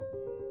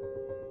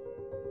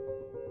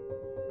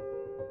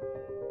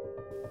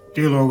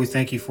Dear Lord, we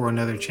thank you for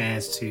another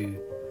chance to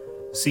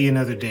see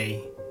another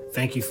day.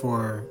 Thank you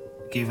for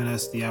giving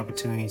us the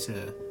opportunity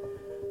to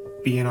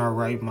be in our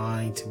right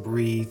mind, to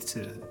breathe,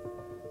 to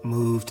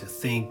move, to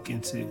think,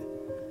 and to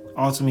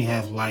ultimately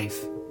have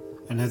life.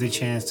 Another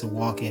chance to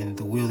walk in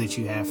the will that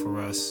you have for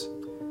us,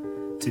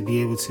 to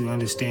be able to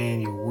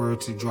understand your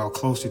word, to draw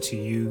closer to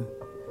you,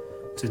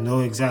 to know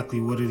exactly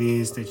what it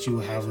is that you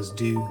will have us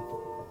do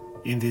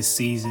in this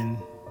season,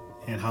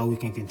 and how we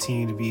can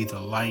continue to be the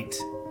light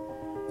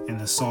and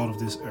the salt of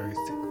this earth.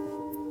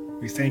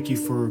 We thank you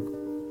for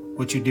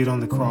what you did on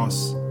the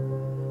cross,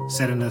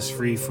 setting us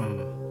free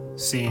from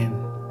sin,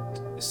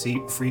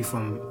 free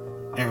from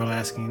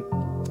everlasting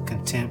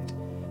contempt,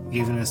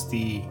 giving us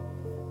the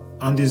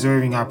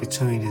undeserving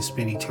opportunity to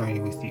spend eternity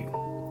with you.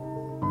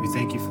 We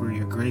thank you for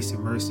your grace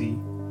and mercy.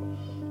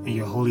 In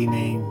your holy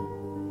name,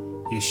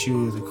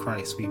 Yeshua the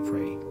Christ, we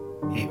pray.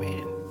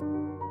 Amen.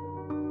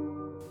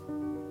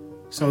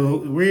 So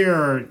we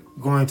are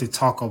going to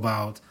talk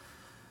about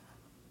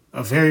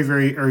a very,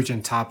 very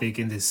urgent topic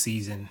in this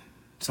season,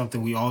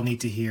 something we all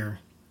need to hear.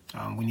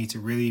 We need to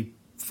really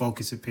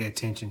focus and pay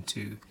attention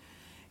to.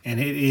 And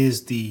it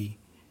is the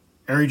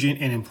urgent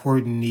and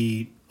important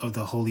need of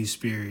the Holy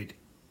Spirit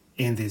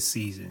in this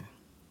season.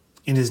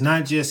 And it's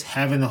not just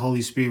having the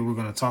Holy Spirit we're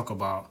going to talk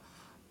about,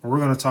 but we're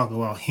going to talk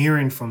about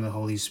hearing from the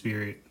Holy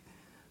Spirit,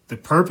 the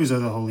purpose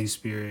of the Holy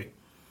Spirit,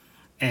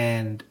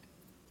 and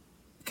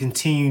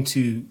continue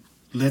to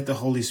let the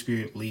Holy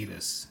Spirit lead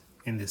us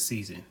in this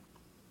season.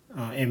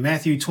 In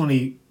Matthew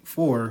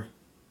 24,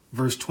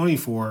 verse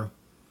 24,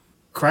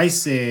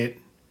 Christ said,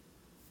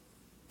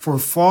 "For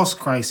false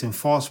Christs and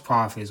false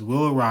prophets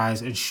will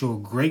arise and show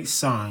great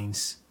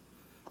signs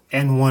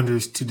and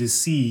wonders to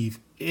deceive,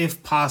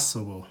 if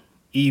possible,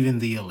 even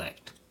the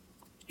elect."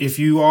 If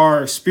you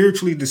are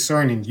spiritually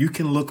discerning, you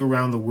can look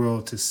around the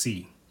world to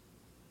see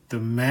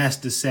the mass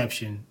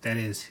deception that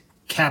has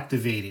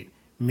captivated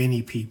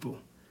many people.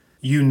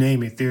 You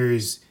name it. There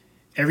is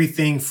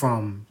everything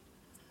from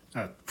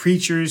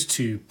preachers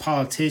to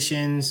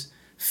politicians,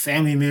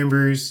 family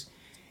members.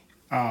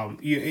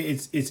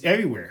 It's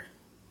everywhere.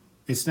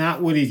 It's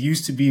not what it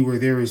used to be, where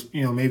there was,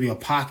 maybe a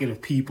pocket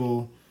of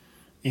people,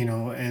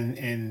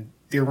 and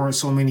there weren't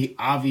so many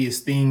obvious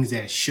things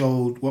that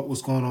showed what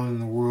was going on in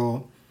the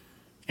world.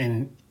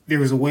 And there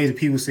was a way that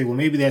people say, well,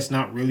 maybe that's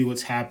not really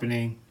what's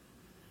happening.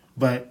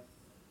 But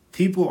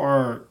people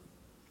are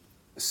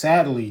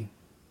sadly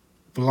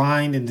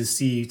blind and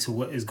deceived to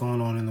what is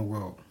going on in the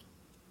world.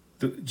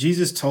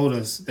 Jesus told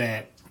us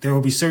that there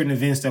will be certain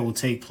events that will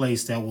take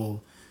place that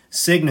will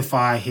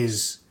signify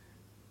his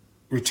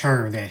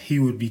return, that he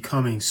would be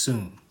coming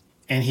soon.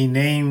 And he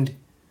named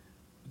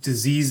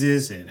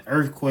diseases and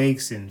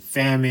earthquakes and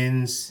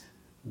famines,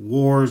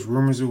 wars,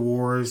 rumors of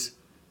wars.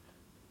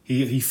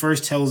 He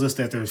first tells us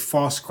that there's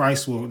false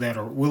Christs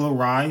will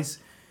arise.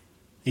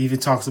 He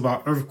even talks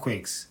about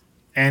earthquakes.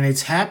 And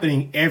it's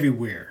happening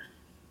everywhere,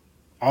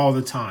 all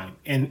the time,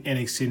 in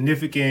a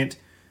significant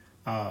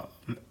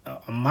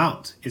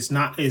amount. It's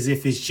not as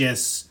if it's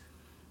just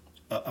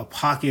a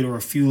pocket or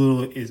a few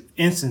little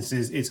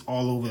instances. It's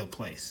all over the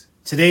place.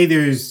 Today,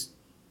 there's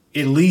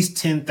at least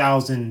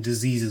 10,000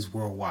 diseases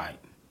worldwide.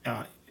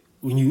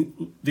 When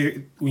you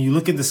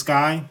look at the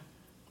sky,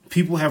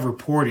 people have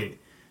reported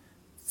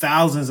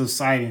thousands of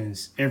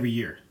sightings every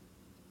year.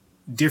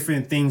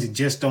 Different things that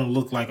just don't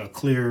look like a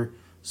clear,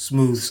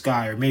 smooth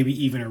sky, or maybe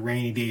even a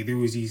rainy day.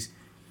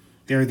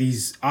 There are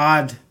these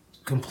odd,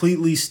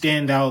 completely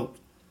stand out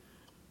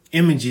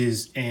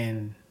images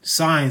and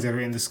signs that are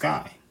in the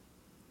sky.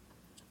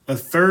 A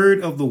third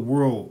of the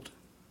world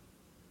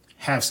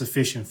have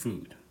sufficient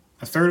food.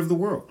 A third of the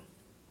world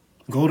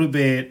go to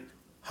bed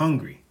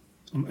hungry.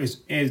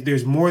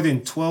 There's more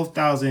than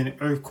 12,000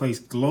 earthquakes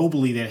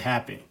globally that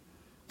happen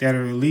that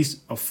are at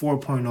least a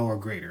 4.0 or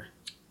greater.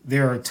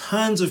 There are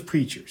tons of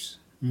preachers,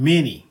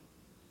 many,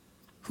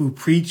 who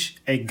preach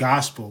a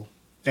gospel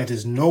that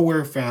is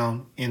nowhere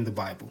found in the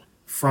Bible.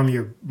 From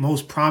your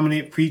most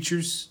prominent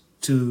preachers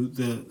to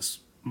the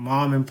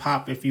mom and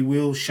pop, if you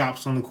will,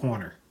 shops on the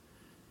corner.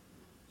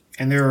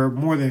 And there are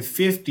more than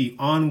 50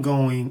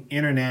 ongoing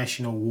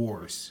international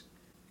wars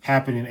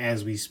happening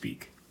as we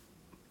speak.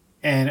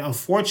 And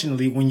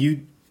unfortunately, when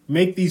you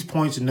make these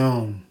points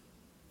known,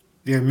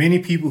 there are many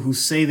people who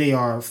say they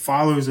are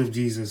followers of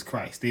Jesus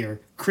Christ. They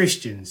are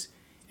Christians,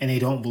 and they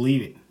don't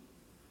believe it.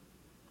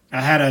 I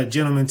had a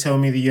gentleman tell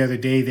me the other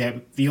day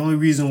that the only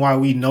reason why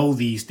we know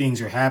these things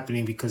are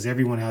happening because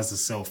everyone has a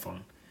cell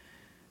phone.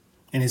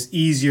 And it's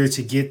easier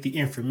to get the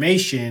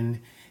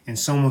information, and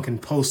someone can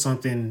post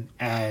something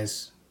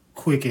as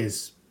quick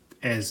as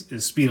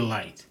speed of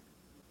light.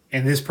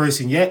 And this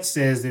person yet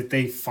says that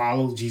they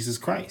follow Jesus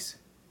Christ.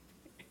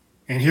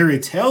 And here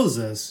it tells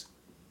us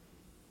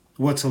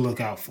what to look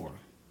out for.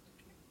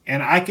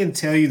 And I can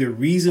tell you the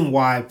reason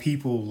why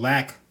people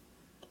lack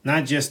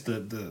not just the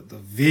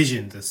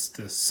vision, the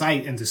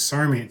sight and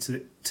discernment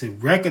to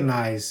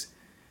recognize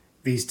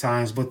these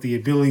times, but the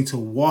ability to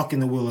walk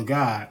in the will of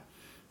God,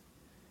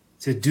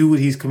 to do what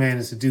he's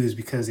commanded us to do, is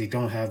because they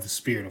don't have the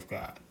Spirit of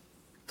God.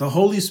 The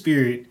Holy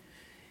Spirit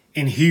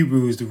in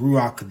Hebrew is the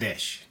Ruach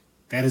Kodesh.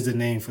 That is the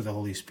name for the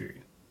Holy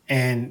Spirit.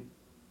 And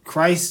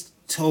Christ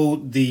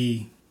told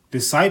the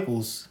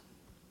disciples,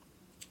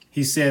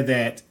 he said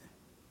that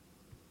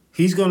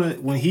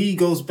when he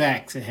goes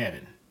back to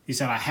heaven, he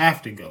said, I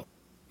have to go.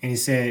 And he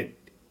said,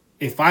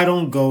 if I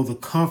don't go, the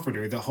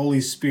Comforter, the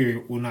Holy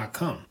Spirit, will not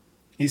come.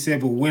 He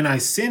said, but when I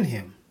send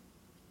him,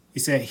 he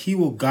said, he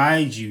will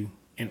guide you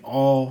in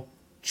all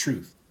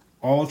truth.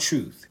 All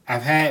truth.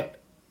 I've had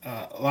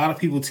a lot of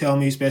people tell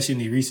me, especially in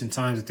the recent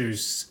times, that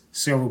there's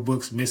several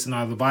books missing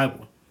out of the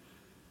Bible.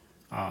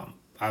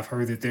 I've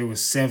heard that there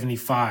was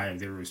 75,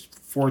 there was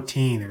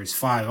 14, there was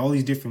 5, all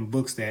these different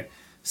books that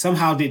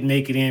somehow didn't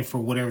make it in for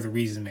whatever the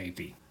reason may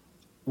be.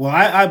 Well,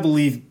 I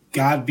believe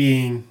God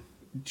being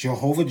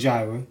Jehovah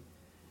Jireh,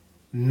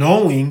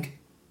 knowing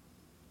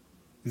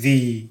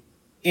the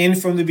end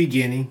from the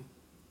beginning,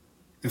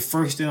 the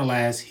first and the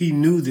last, he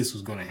knew this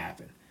was going to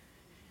happen.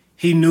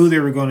 He knew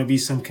there were going to be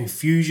some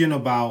confusion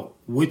about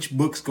which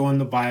books go in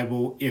the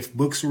Bible, if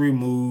books were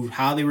removed,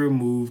 how they were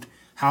removed,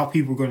 how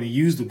people were going to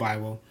use the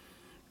Bible.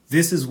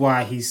 This is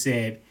why he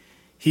said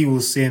he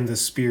will send the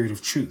Spirit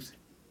of truth.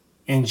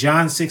 In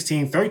John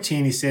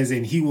 16:13, he says,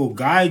 and he will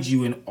guide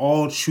you in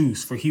all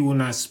truth, for he will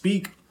not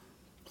speak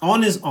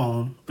on his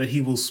own, but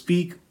he will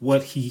speak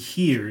what he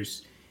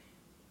hears,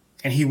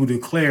 and he will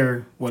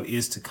declare what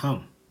is to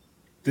come.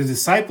 The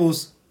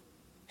disciples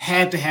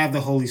had to have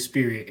the Holy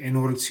Spirit in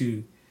order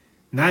to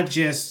not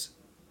just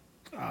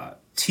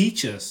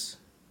teach us,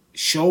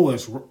 show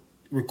us,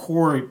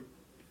 record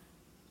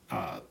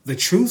the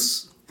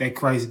truths that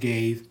Christ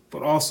gave,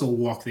 but also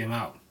walk them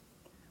out.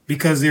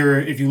 Because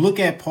if you look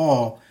at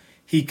Paul,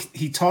 he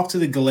talked to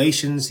the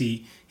Galatians,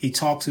 he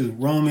talked to the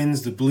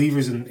Romans, the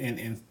believers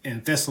in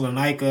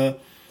Thessalonica,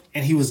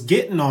 and he was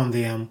getting on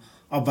them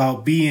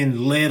about being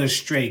led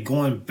astray,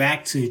 going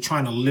back to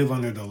trying to live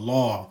under the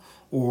law,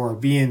 or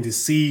being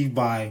deceived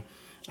by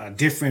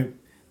different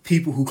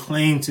people who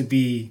claim to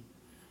be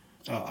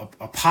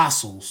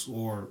apostles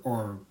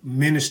or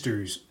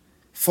ministers,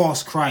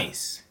 false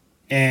Christs.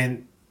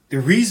 And the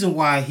reason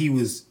why he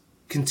was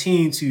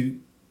continuing to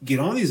get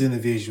on these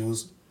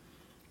individuals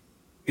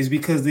is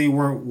because they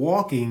weren't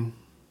walking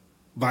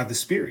by the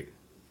Spirit.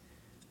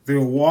 They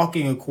were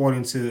walking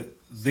according to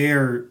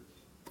their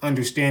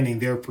understanding,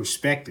 their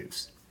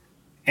perspectives.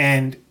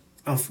 And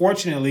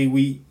unfortunately,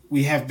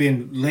 we have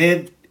been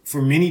led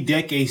for many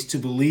decades to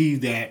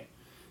believe that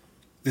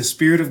the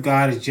Spirit of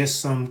God is just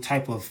some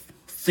type of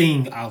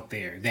thing out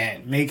there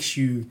that makes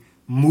you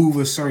move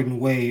a certain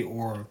way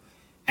or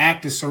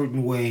act a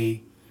certain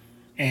way,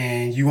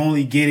 and you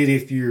only get it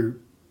if you're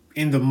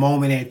in the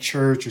moment at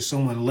church or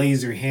someone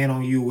lays their hand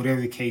on you,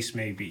 whatever the case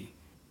may be.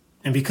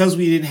 And because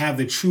we didn't have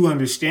the true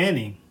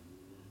understanding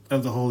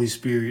of the Holy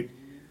Spirit,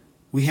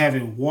 we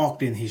haven't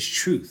walked in his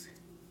truth.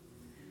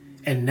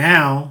 And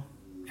now,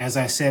 as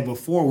I said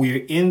before, we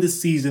are in the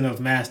season of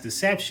mass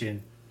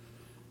deception,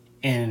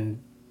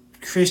 and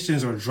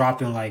Christians are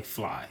dropping like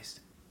flies.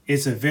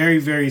 It's a very,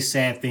 very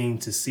sad thing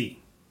to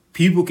see.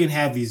 People can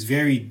have these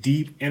very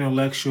deep,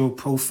 intellectual,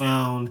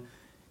 profound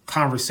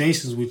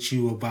conversations with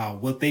you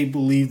about what they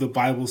believe the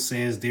Bible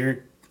says,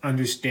 their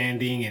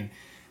understanding,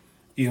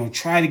 and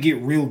try to get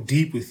real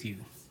deep with you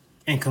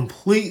and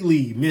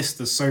completely miss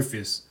the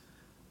surface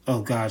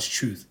of God's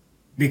truth,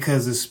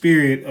 because the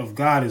Spirit of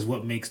God is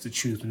what makes the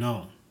truth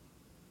known.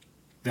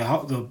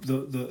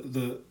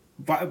 The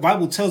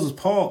Bible tells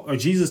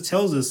us, Jesus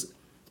tells us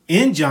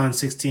in John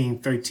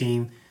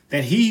 16:13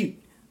 that he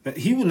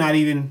will not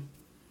even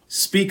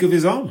speak of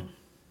his own.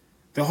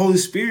 The Holy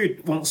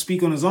Spirit won't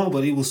speak on his own,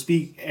 but he will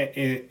speak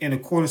in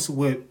accordance to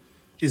what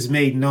is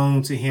made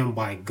known to him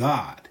by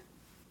God.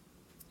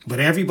 But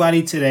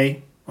everybody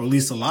today, or at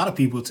least a lot of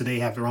people today,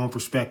 have their own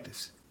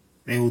perspectives.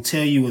 They will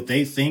tell you what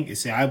they think. They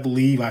say, I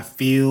believe, I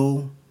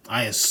feel,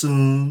 I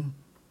assume.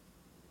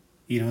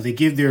 They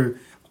give their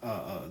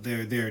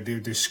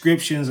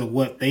descriptions of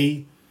what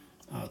they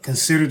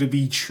consider to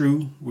be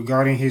true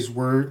regarding his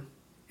word.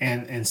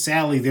 And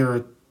sadly,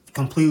 they're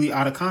completely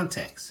out of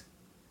context.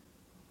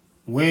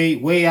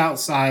 Way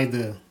outside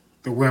the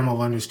realm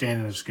of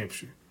understanding of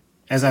Scripture.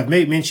 As I've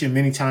mentioned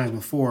many times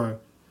before,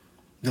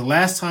 the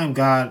last time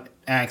God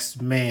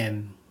asked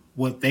man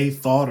what they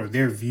thought or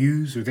their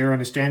views or their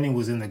understanding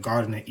was in the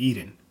Garden of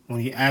Eden,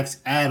 when he asked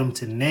Adam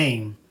to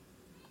name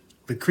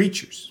the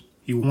creatures.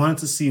 He wanted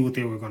to see what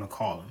they were going to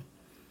call them.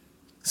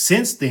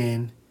 Since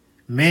then,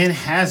 man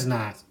has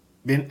not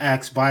been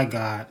asked by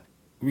God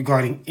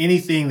regarding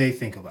anything they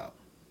think about,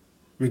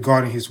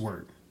 regarding his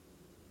word.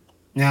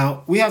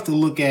 Now, we have to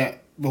look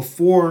at,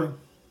 before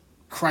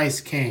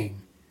Christ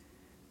came,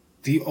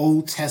 the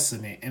Old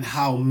Testament and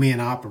how men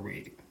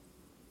operated.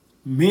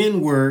 Men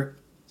were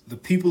the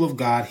people of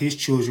God, his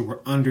children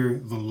were under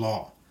the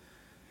law.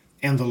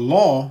 And the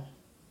law,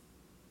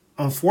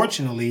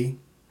 unfortunately,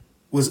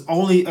 was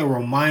only a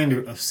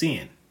reminder of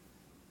sin.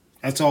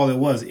 That's all it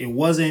was. It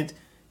wasn't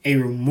a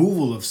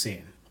removal of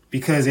sin,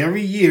 because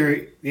every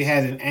year they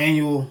had an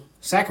annual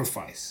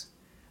sacrifice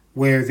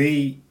where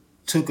they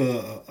took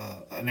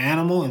an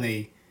animal and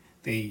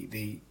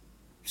they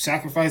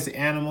sacrifice the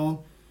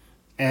animal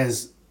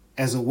as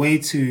a way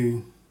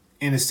to,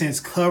 in a sense,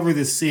 cover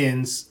the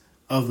sins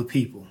of the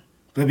people.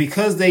 But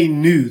because they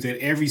knew that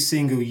every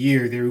single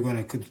year they were going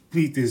to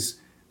complete this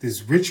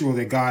ritual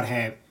that God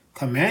had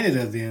commanded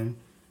of them,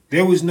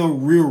 there was no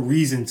real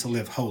reason to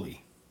live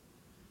holy.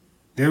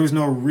 There was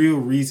no real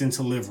reason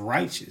to live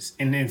righteous.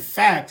 And in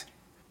fact,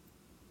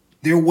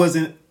 there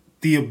wasn't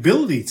the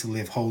ability to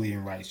live holy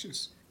and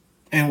righteous.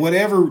 And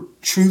whatever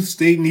truths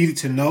they needed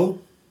to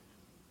know,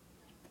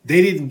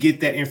 they didn't get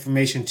that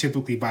information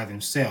typically by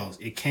themselves.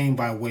 It came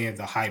by way of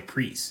the high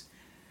priest.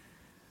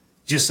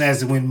 Just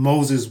as when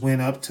Moses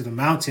went up to the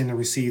mountain to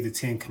receive the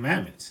 10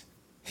 Commandments.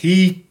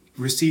 He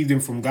received them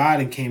from God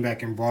and came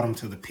back and brought them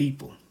to the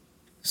people.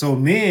 So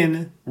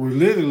men were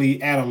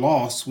literally at a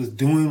loss with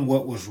doing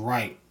what was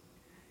right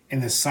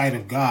in the sight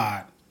of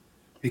God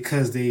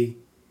because they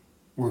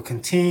were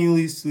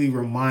continuously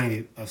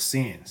reminded of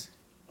sins.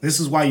 This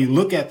is why you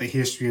look at the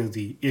history of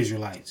the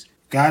Israelites.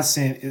 God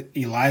sent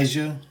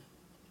Elijah,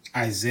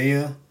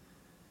 Isaiah,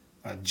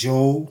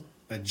 Joel,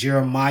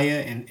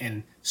 Jeremiah,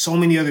 and so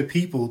many other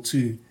people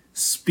to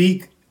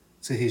speak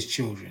to his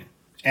children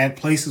at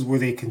places where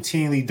they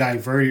continually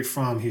diverted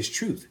from his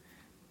truth,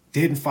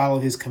 didn't follow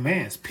his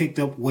commands, picked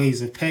up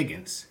ways of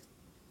pagans.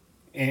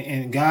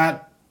 And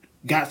God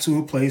got to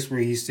a place where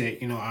he said,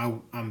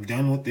 I'm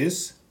done with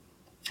this.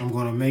 I'm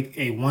going to make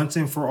a once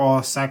and for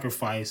all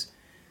sacrifice,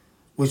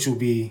 which will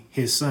be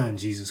his son,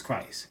 Jesus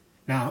Christ.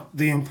 Now,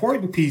 the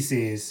important piece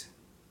is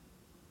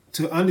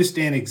to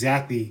understand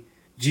exactly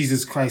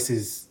Jesus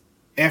Christ's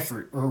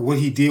effort or what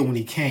he did when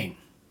he came.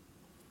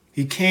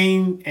 He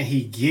came and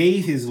he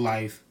gave his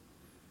life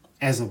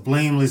as a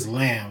blameless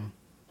lamb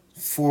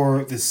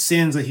for the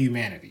sins of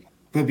humanity.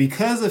 But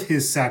because of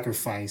his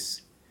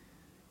sacrifice,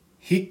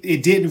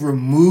 it didn't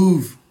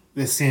remove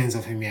the sins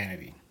of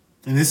humanity.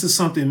 And this is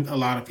something a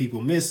lot of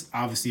people miss,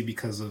 obviously,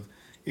 because of,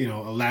 a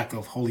lack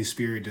of Holy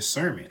Spirit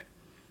discernment.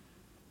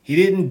 He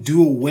didn't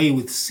do away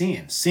with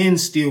sin. Sin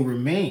still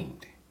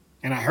remained.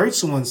 And I heard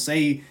someone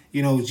say,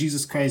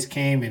 Jesus Christ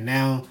came and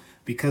now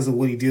because of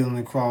what he did on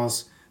the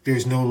cross,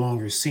 there's no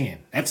longer sin.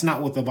 That's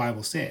not what the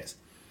Bible says.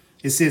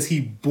 It says he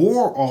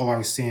bore all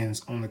our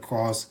sins on the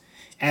cross,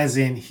 as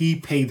in he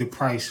paid the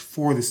price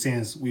for the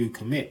sins we would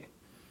commit.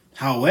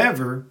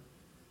 However,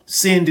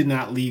 sin did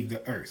not leave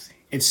the earth.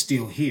 It's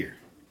still here.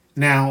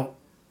 Now,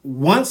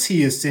 once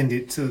he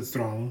ascended to the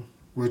throne,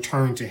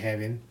 returned to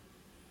heaven,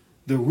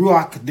 the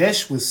Ruach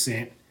Kadesh was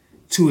sent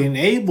to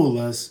enable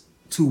us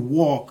to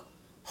walk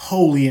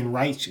holy and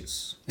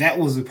righteous. That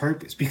was the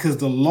purpose, because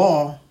the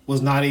law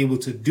was not able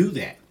to do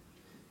that.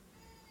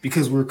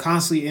 Because we're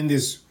constantly in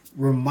this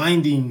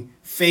reminding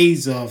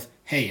phase of,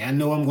 hey, I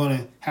know I'm going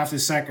to have to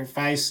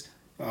sacrifice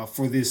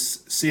for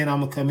this sin I'm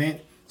going to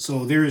commit.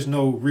 So there is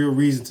no real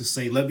reason to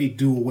say, let me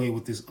do away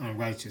with this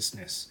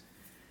unrighteousness.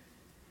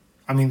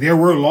 I mean, there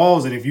were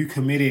laws that if you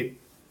committed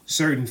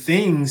certain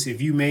things,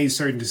 if you made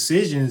certain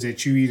decisions,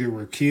 that you either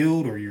were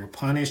killed or you were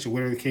punished or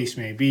whatever the case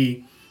may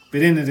be. But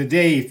at the end of the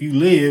day, if you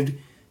lived,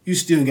 you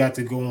still got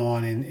to go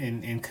on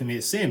and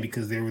commit sin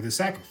because there were the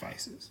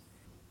sacrifices.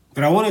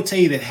 But I want to tell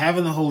you that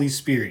having the Holy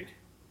Spirit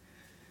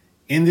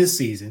in this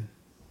season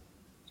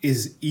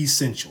is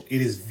essential.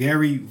 It is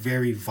very,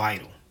 very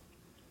vital.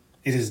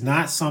 It is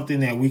not something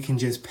that we can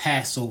just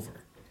pass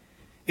over.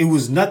 It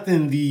was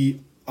nothing the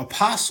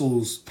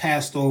apostles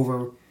passed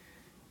over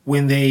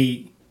when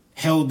they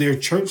held their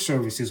church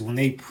services, when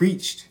they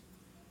preached.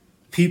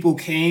 People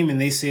came and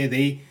they said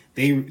they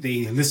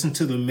listened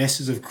to the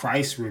message of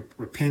Christ,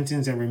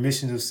 repentance and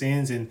remission of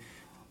sins, and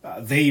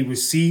they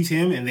received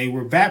him and they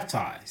were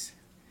baptized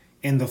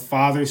in the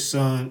Father,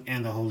 Son,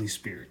 and the Holy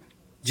Spirit.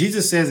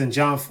 Jesus says in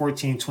John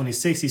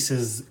 14:26, he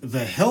says,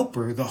 the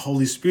Helper, the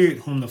Holy Spirit,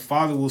 whom the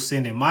Father will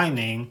send in my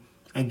name,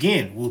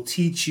 again, will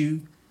teach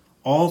you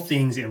all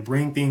things and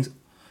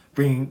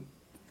bring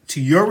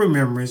to your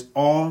remembrance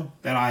all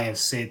that I have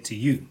said to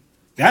you.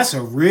 That's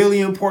a really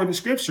important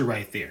scripture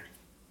right there.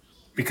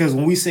 Because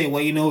when we say,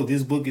 well,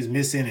 this book is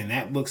missing and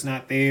that book's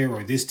not there,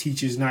 or this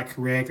teacher is not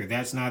correct, or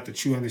that's not the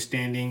true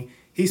understanding,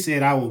 he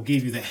said, I will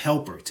give you the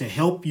Helper to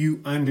help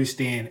you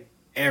understand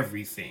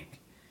everything.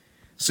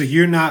 So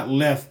you're not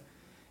left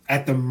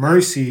at the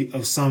mercy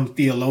of some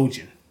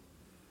theologian,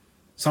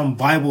 some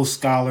Bible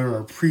scholar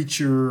or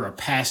preacher or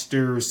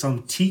pastor or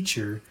some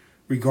teacher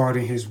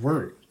regarding his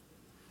word.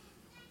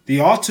 The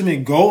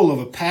ultimate goal of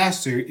a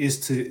pastor is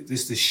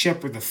to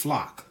shepherd the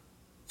flock,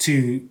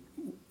 to,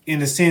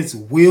 in a sense,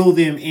 wheel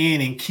them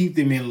in and keep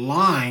them in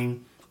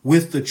line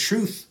with the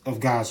truth of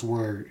God's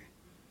word.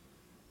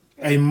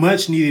 A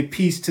much needed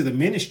piece to the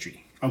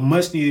ministry, a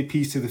much needed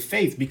piece to the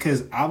faith,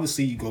 because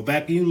obviously you go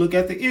back and you look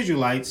at the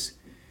Israelites,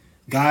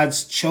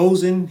 God's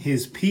chosen,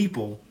 his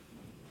people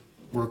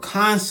were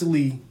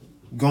constantly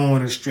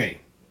going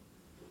astray,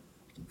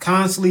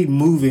 constantly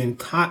moving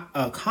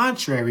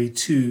contrary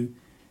to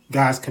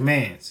God's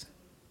commands.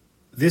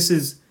 This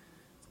is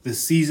the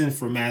season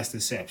for mass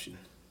deception.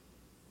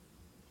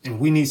 And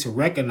we need to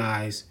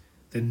recognize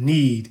the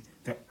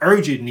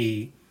urgent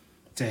need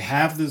to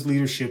have this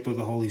leadership of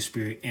the Holy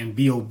Spirit and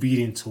be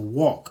obedient to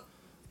walk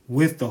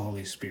with the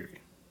Holy Spirit.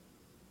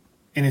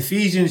 In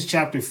Ephesians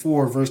chapter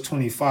 4, verse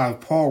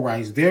 25, Paul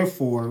writes,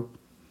 "Therefore,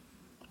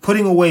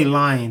 putting away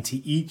lying,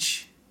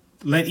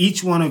 let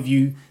each one of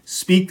you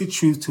speak the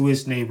truth to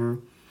his neighbor,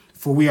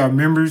 for we are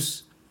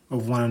members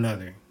of one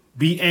another.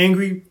 Be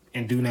angry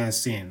and do not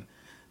sin.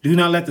 Do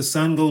not let the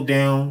sun go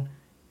down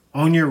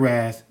on your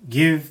wrath,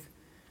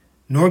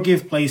 nor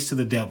give place to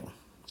the devil.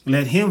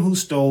 Let him who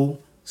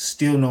stole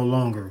steal no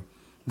longer,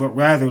 but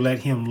rather let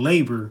him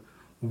labor,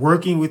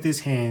 working with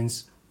his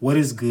hands what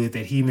is good,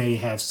 that he may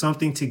have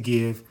something to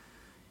give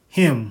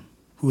him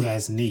who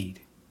has need."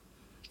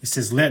 It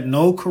says, "Let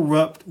no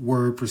corrupt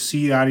word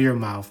proceed out of your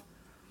mouth,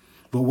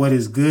 but what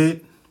is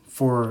good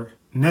for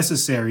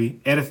necessary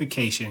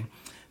edification,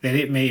 that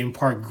it may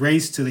impart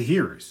grace to the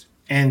hearers.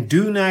 And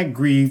do not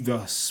grieve the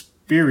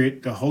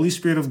Holy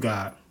Spirit of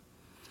God,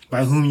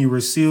 by whom you were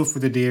sealed for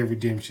the day of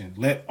redemption.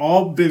 Let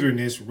all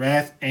bitterness,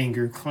 wrath,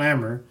 anger,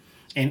 clamor,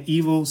 and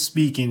evil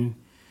speaking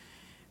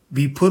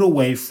be put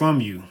away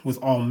from you with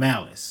all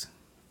malice.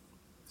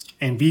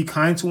 And be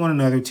kind to one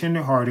another,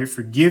 tenderhearted,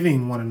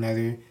 forgiving one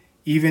another,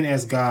 even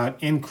as God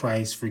in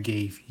Christ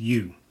forgave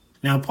you."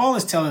 Now, Paul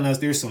is telling us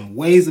there's some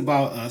ways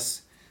about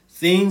us,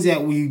 things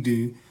that we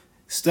do,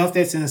 stuff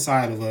that's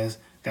inside of us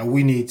that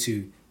we need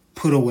to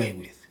put away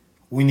with.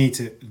 We need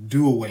to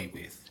do away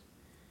with.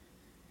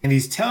 And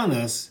he's telling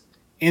us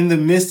in the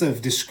midst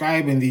of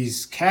describing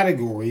these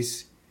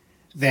categories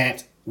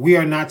that we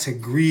are not to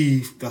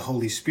grieve the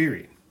Holy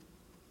Spirit.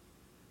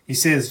 He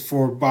says,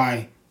 "For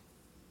by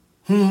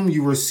whom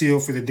you were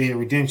sealed for the day of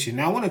redemption."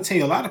 Now, I want to tell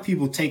you, a lot of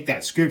people take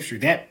that scripture,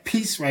 that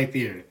piece right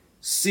there,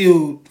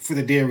 sealed for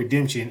the day of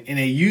redemption, and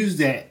they use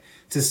that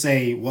to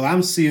say, well,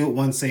 I'm sealed,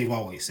 once saved,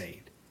 always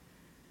saved.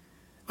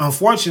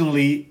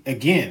 Unfortunately,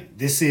 again,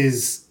 this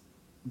is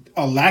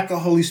a lack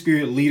of Holy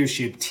Spirit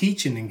leadership,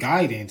 teaching and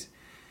guiding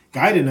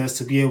us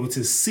to be able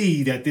to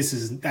see that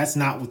that's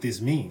not what this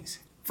means.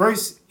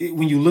 First,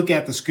 when you look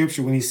at the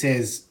scripture, when he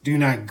says, "Do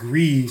not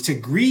grieve," to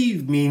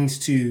grieve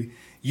means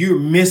you're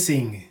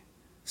missing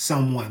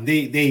someone.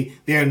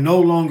 They're no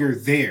longer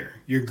there.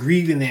 You're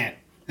grieving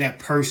that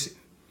person.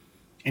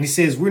 And he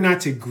says we're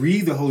not to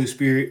grieve the Holy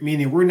Spirit,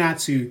 meaning we're not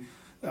to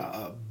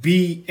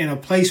be in a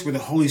place where the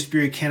Holy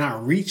Spirit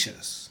cannot reach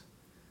us.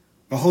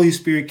 The Holy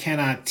Spirit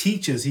cannot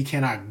teach us. He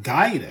cannot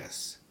guide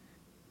us.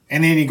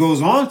 And then he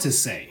goes on to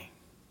say,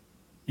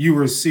 you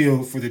were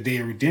sealed for the day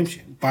of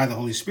redemption by the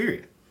Holy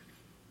Spirit.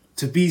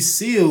 To be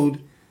sealed,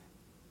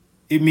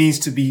 it means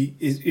to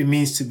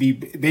be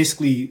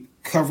basically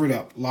covered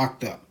up,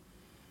 locked up.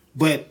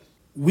 But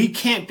we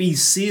can't be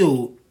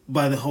sealed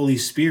by the Holy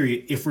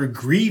Spirit if we're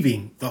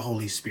grieving the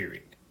Holy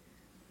Spirit,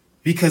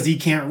 because he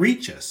can't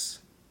reach us.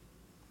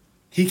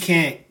 He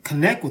can't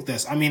connect with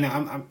us. I mean,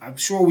 I'm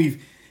sure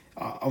we've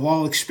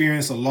all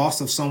experienced a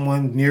loss of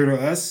someone near to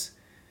us.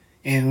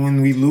 And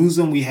when we lose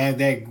them, we have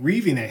that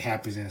grieving that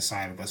happens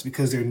inside of us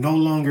because we're no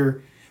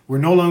longer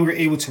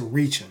able to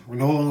reach them. We're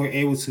no longer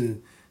able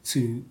to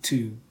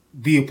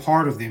be a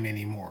part of them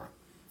anymore.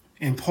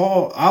 And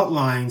Paul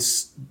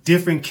outlines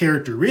different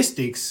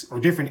characteristics or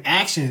different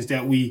actions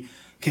that we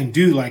can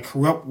do, like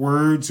corrupt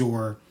words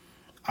or,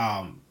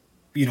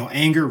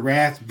 anger,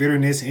 wrath,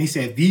 bitterness. And he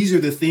said, these are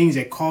the things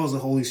that cause the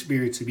Holy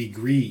Spirit to be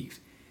grieved,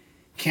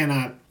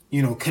 cannot,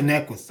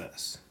 connect with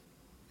us.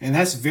 And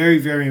that's very,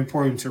 very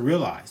important to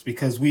realize,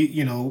 because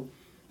the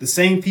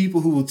same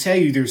people who will tell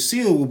you they're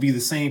sealed will be the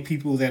same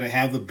people that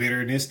have the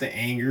bitterness, the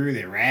anger,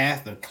 the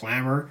wrath, the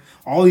clamor,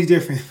 all these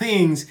different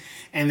things.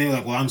 And they're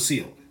like, well, I'm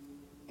sealed,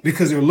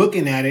 because they're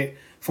looking at it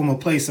from a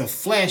place of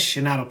flesh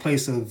and not a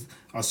place of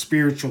a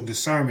spiritual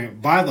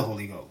discernment by the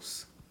Holy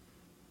Ghost.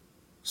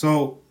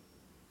 So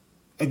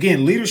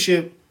again,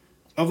 leadership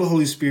of the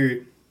Holy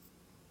Spirit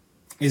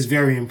is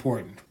very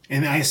important.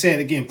 And I said,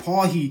 again,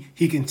 Paul,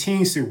 he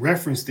continues to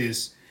reference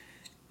this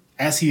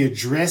as he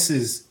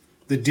addresses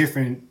the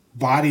different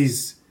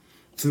bodies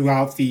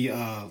throughout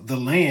the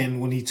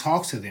land when he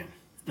talks to them.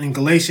 In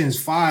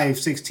Galatians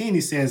 5:16,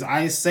 he says,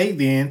 I say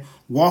then,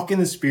 walk in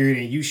the Spirit,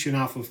 and you shall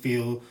not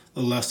fulfill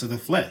the lust of the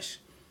flesh.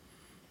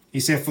 He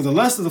said, for the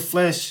lust of the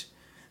flesh,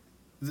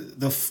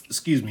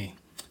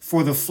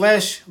 for the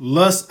flesh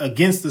lusts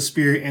against the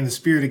Spirit, and the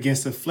Spirit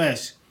against the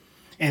flesh.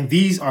 And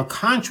these are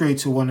contrary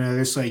to one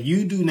another, so that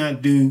you do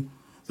not do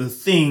the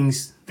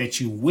things that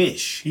you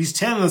wish. He's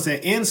telling us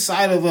that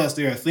inside of us,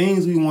 there are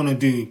things we want to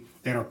do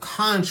that are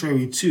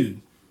contrary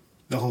to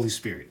the Holy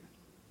Spirit.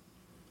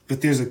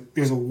 But there's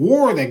a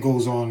war that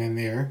goes on in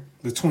there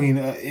between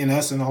in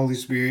us and the Holy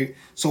Spirit,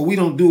 so we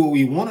don't do what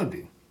we want to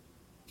do.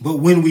 But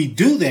when we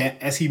do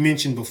that, as he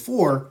mentioned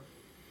before,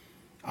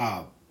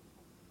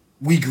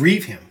 we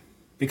grieve him,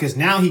 because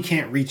now he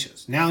can't reach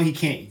us. Now he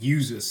can't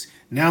use us.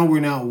 Now we're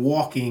not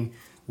walking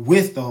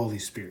with the Holy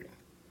Spirit.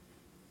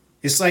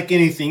 It's like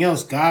anything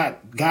else. God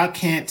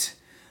can't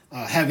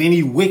have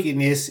any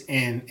wickedness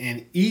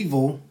and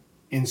evil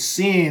and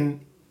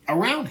sin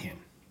around him,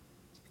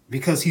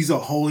 because he's a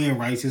holy and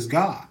righteous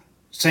God.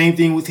 Same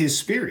thing with his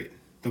Spirit.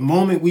 The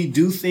moment we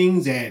do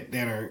things that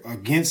are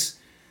against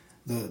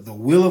the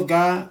will of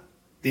God,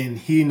 then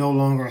he no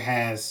longer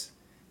has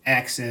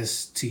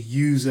access to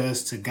use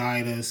us, to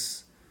guide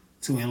us,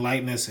 to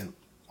enlighten us, and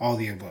all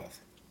the above.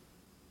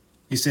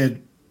 He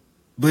said,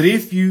 but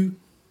if you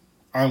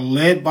are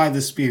led by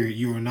the Spirit,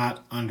 you are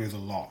not under the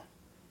law.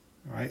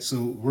 All right,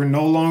 so we're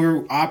no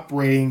longer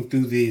operating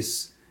through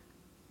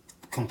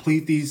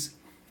complete these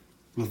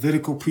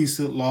Levitical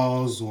priesthood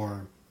laws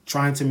or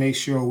trying to make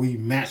sure we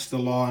match the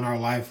law in our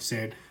life,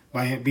 said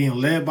by being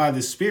led by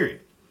the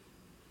Spirit.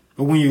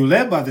 But when you're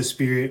led by the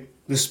Spirit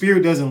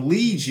doesn't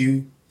lead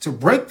you to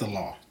break the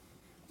law.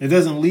 It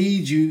doesn't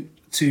lead you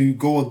to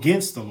go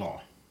against the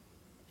law.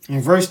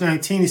 In verse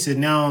 19, he said,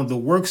 now the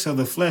works of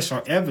the flesh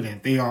are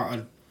evident. They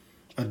are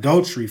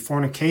adultery,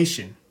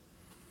 fornication,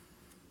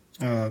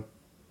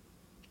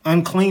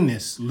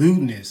 uncleanness,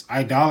 lewdness,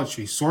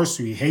 idolatry,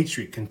 sorcery,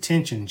 hatred,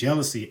 contention,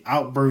 jealousy,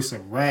 outbursts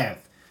of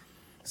wrath,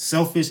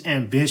 selfish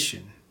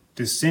ambition,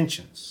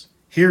 dissensions,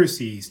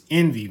 heresies,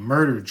 envy,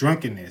 murder,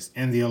 drunkenness,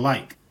 and the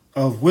like,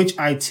 of which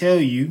I tell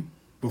you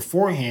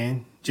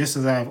beforehand, just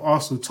as I have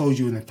also told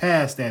you in the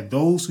past, that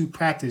those who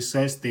practice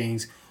such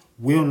things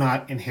will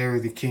not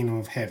inherit the kingdom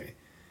of heaven.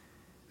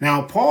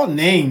 Now, Paul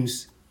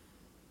names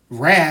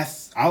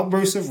wrath,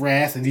 outbursts of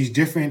wrath, and these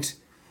different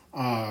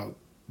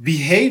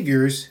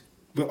behaviors,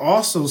 but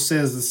also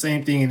says the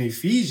same thing in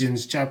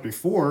Ephesians chapter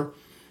 4.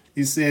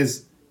 It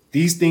says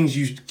these things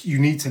you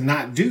need to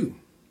not do.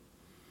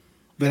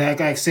 But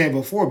like I said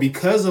before,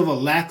 because of a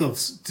lack of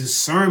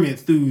discernment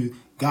through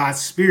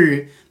God's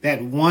Spirit,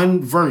 that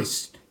one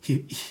verse,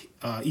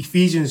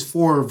 Ephesians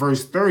 4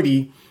 verse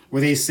 30,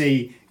 where they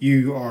say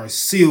you are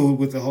sealed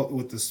with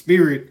the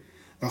Spirit,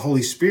 the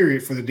Holy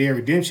Spirit, for the day of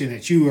redemption,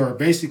 that you are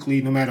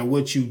basically, no matter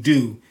what you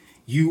do,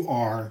 you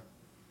are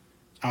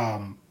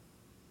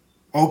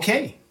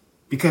okay,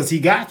 because he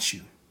got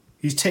you.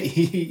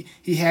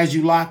 He has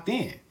you locked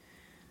in.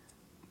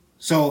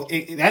 So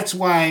that's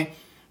why,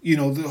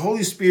 the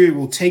Holy Spirit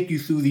will take you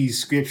through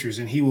these scriptures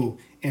and he will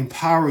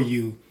empower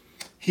you.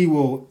 He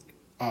will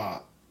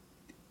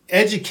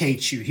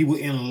educate you. He will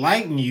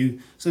enlighten you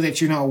so that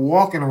you're not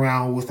walking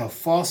around with a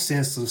false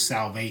sense of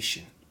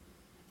salvation.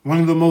 One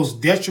of the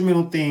most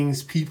detrimental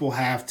things people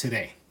have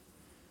today.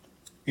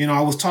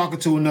 I was talking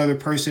to another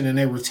person and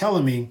they were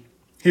telling me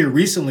here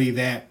recently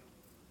that,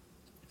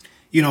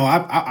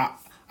 I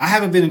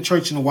haven't been in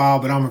church in a while,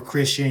 but I'm a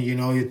Christian,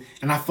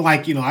 and I feel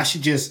like,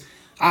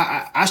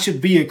 I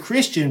should be a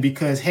Christian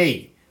because,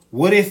 hey,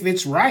 what if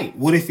it's right?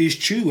 What if it's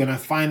true? And I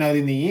find out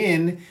in the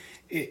end,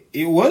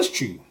 it was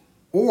true.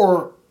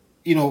 Or,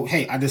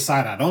 hey, I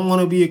decide I don't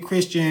want to be a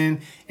Christian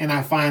and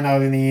I find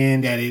out in the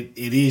end that it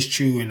is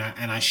true and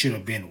I should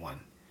have been one.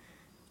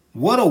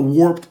 What a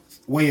warped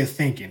way of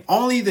thinking.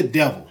 Only the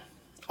devil,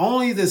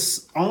 only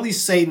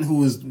Satan,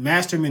 who is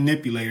master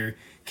manipulator,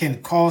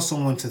 can cause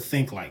someone to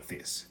think like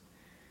this.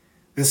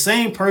 The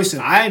same person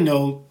I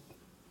know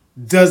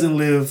doesn't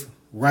live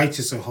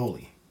righteous or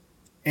holy.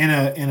 In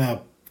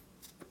a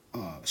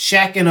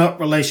shacking up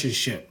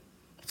relationship,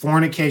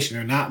 fornication,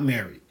 or not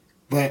married.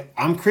 But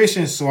I'm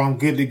Christian, so I'm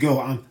good to go.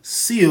 I'm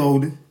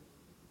sealed,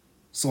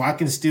 so I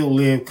can still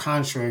live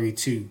contrary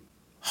to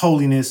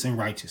holiness and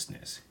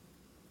righteousness.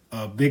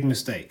 A big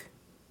mistake.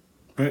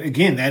 But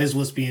again, that is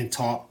what's being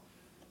taught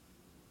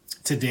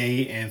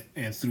today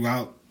and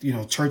throughout,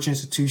 church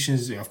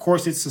institutions. Of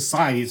course, it's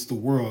society, it's the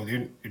world.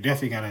 They're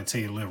definitely going to tell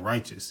you to live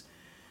righteous.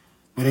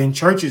 But in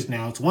churches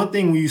now, it's one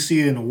thing when you see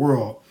it in the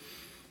world,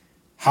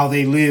 how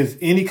they live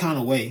any kind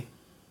of way,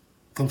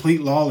 complete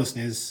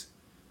lawlessness,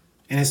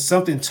 and it's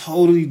something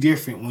totally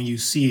different when you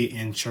see it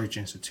in church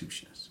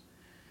institutions.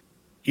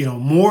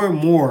 More and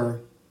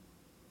more,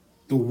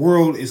 the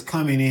world is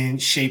coming in,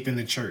 shaping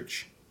the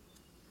church.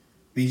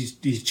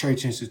 These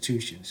church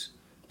institutions,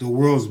 the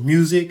world's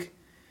music,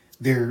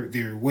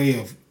 their way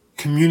of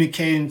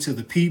communicating to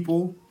the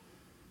people,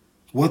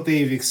 what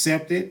they've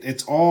accepted,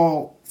 it's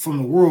all from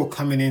the world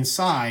coming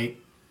inside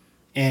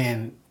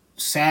and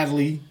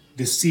sadly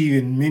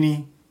deceiving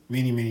many,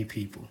 many, many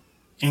people.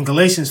 In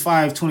Galatians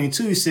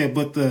 5:22, he said,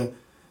 but the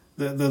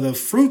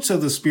fruits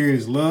of the Spirit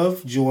is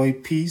love, joy,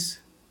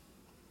 peace,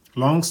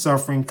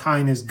 long-suffering,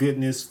 kindness,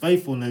 goodness,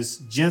 faithfulness,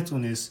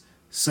 gentleness,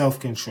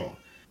 self-control.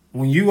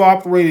 When you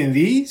operate in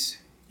these,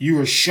 you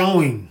are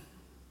showing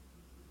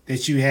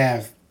that you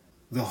have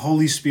the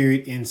Holy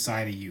Spirit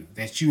inside of you,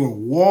 that you are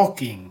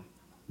walking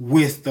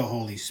with the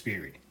Holy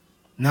Spirit.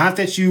 Not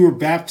that you were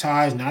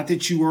baptized, not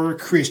that you were a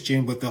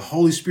Christian, but the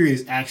Holy Spirit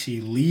is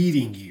actually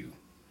leading you.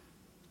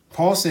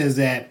 Paul says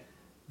that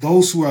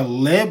those who are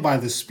led by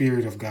the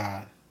Spirit of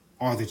God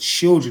are the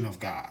children of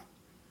God.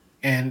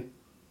 And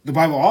the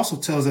Bible also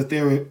tells that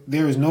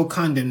there is no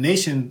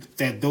condemnation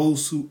that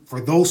for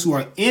those who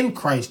are in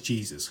Christ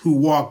Jesus, who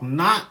walk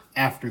not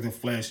after the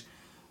flesh,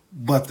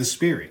 but the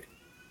Spirit.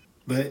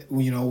 But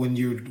when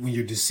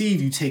you're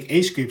deceived, you take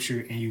a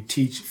scripture and you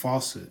teach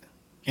falsehood.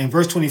 In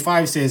verse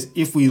 25 it says,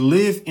 if we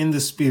live in the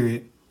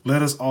Spirit,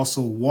 let us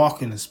also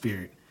walk in the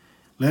Spirit.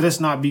 Let us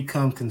not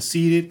become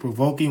conceited,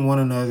 provoking one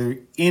another,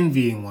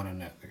 envying one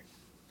another.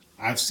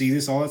 I see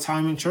this all the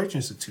time in church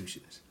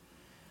institutions.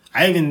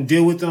 I even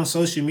deal with it on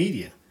social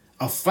media.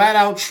 A flat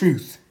out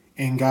truth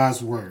in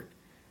God's word.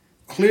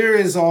 Clear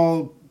as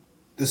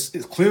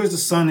clear as the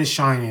sun is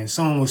shining,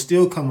 someone will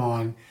still come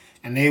on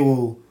and they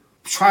will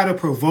try to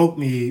provoke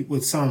me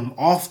with some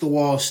off the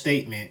wall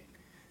statement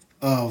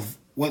of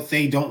what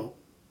they don't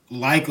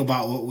like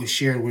about what was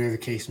shared, whatever the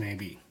case may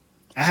be.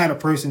 I had a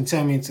person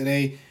tell me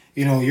today,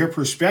 your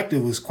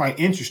perspective was quite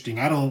interesting.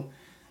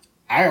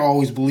 I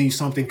always believe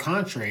something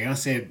contrary. And I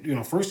said,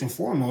 first and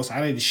foremost,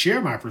 I didn't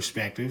share my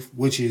perspective,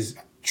 which is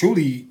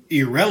truly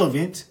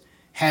irrelevant,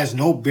 has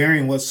no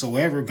bearing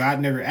whatsoever. God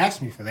never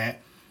asked me for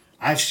that.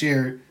 I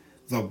shared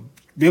the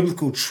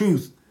biblical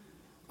truth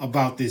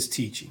about this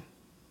teaching.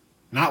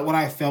 Not what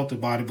I felt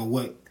about it, but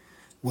what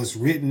was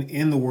written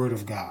in the Word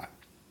of God.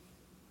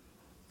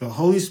 The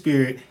Holy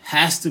Spirit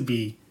has to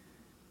be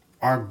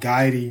our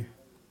guiding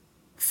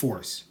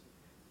force,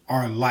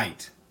 our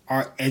light,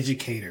 our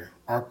educator,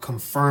 our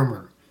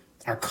confirmer,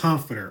 our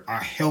comforter,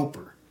 our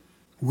helper.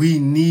 We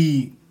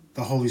need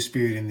the Holy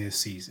Spirit in this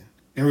season.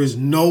 There is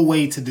no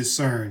way to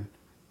discern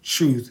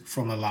truth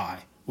from a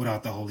lie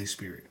without the Holy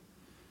Spirit.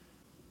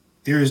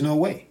 There is no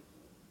way.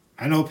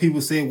 I know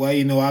people say,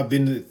 well, I've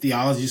been to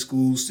theology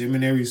school,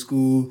 seminary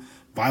school,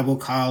 Bible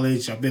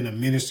college. I've been a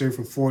minister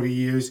for 40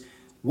 years.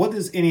 What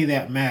does any of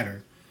that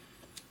matter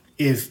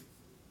if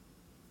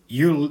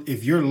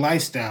your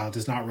lifestyle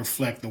does not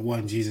reflect the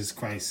one Jesus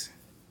Christ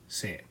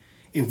said?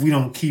 If we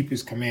don't keep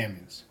his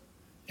commandments,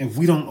 if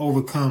we don't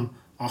overcome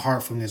our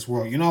heart from this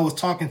world. I was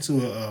talking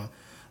to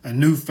a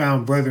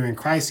newfound brother in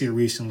Christ here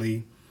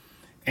recently,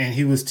 and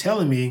he was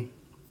telling me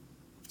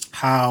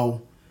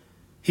how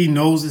he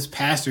knows this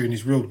pastor and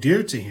is real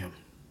dear to him.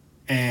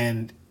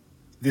 And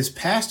this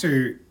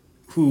pastor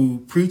who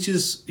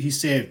preaches, he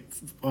said,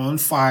 on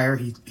fire.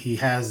 He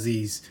has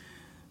these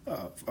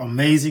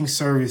amazing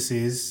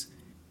services,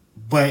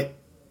 but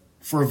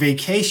for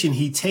vacation,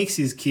 he takes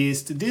his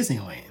kids to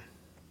Disneyland.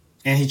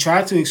 And he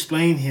tried to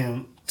explain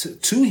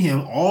to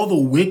him all the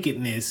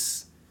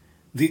wickedness,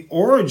 the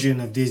origin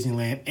of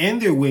Disneyland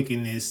and their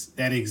wickedness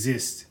that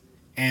exists.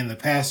 And the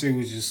pastor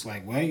was just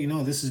like,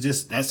 well,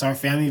 that's our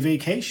family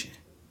vacation.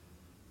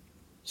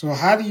 So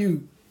how do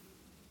you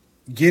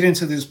get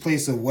into this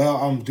place of, well,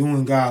 I'm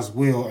doing God's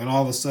will, and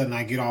all of a sudden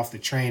I get off the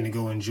train to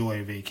go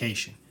enjoy a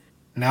vacation?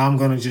 Now I'm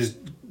going to just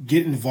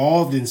get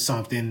involved in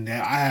something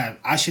that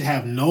I should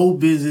have no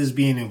business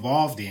being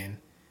involved in,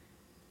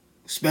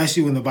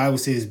 especially when the Bible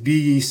says, be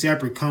ye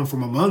separate, come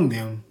from among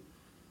them.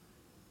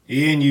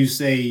 And you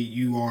say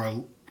you are,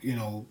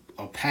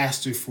 a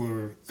pastor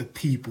for the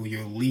people.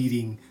 You're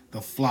leading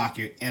the flock.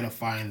 You're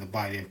edifying the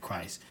body of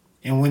Christ.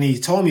 And when he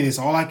told me this,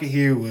 all I could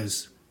hear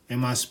was in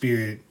my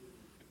spirit,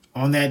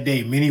 on that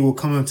day, many will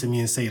come unto me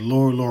and say,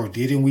 Lord, Lord,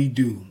 didn't we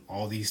do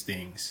all these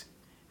things?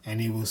 And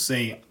he will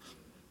say,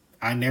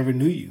 I never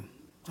knew you.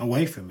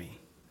 Away from me.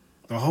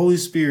 The Holy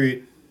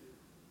Spirit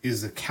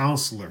is the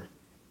counselor,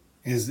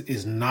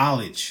 is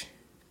knowledge,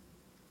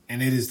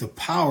 and it is the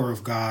power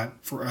of God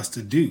for us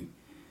to do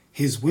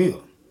his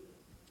will.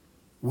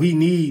 We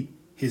need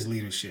his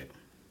leadership.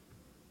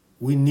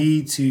 We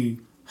need to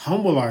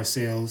humble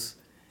ourselves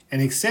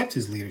and accept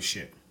his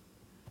leadership.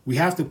 We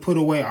have to put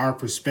away our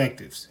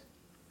perspectives.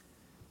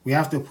 We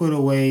have to put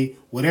away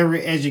whatever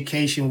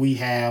education we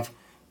have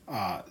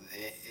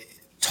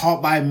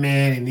taught by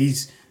man in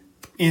these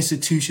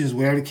institutions,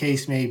 whatever the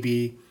case may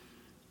be,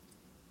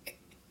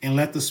 and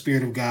let the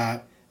Spirit of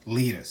God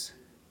lead us.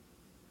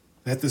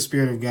 Let the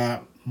Spirit of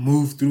God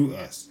move through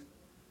us.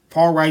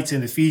 Paul writes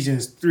in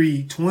Ephesians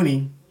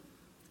 3:20,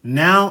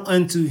 now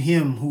unto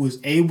him who is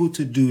able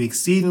to do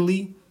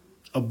exceedingly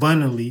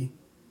abundantly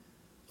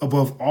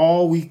above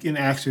all we can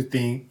ask or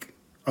think,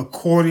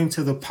 according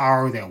to the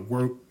power that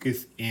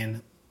worketh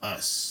in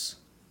us.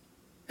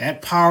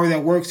 That power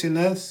that works in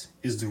us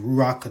is the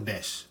Ruach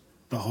Kadesh,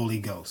 the Holy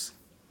Ghost.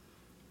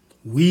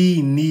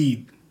 We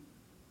need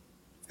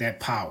that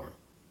power,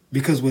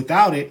 because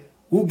without it,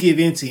 we'll give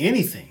in to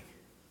anything.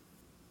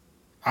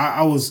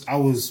 I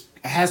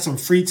had some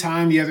free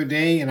time the other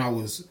day, and I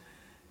was,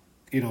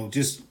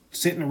 just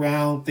sitting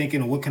around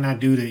thinking, what can I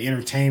do to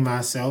entertain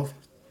myself?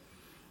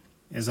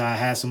 As I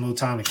had some little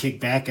time to kick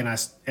back, and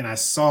I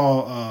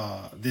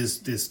saw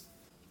this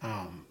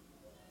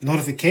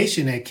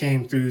notification that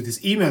came through,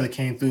 this email that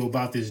came through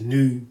about this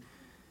new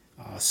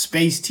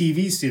space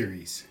TV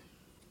series.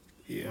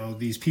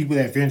 These people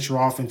that venture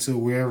off into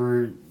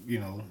wherever,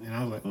 and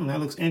I was like, that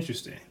looks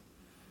interesting.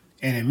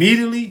 And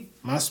immediately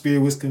my spirit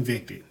was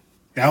convicted.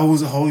 That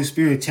was the Holy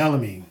Spirit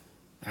telling me,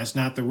 that's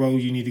not the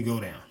road you need to go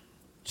down.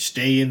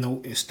 Stay in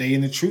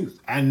the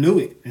truth. I knew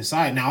it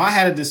inside. Now I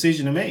had a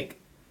decision to make.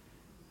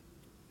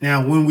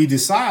 Now, when we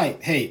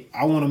decide, hey,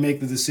 I want to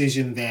make the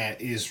decision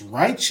that is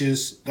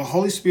righteous, the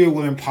Holy Spirit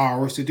will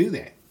empower us to do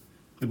that.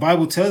 The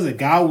Bible tells us that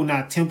God will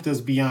not tempt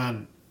us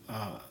beyond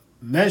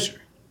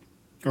measure,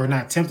 or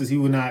not tempt us. He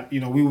will not,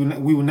 we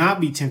will not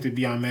be tempted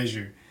beyond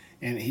measure,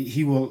 and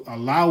he will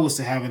allow us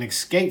to have an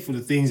escape for the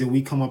things that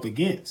we come up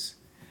against.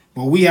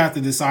 But we have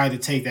to decide to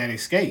take that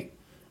escape.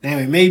 Now,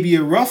 it may be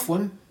a rough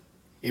one.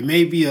 It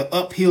may be an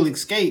uphill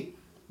escape,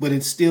 but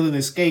it's still an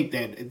escape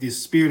that the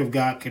Spirit of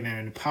God can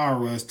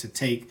empower us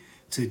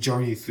to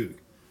journey through.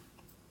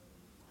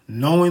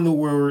 Knowing the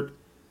word,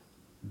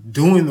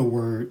 doing the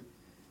word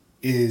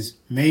is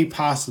made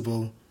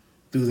possible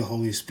through the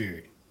Holy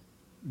Spirit.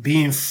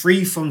 Being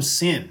free from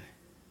sin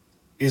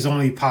is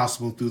only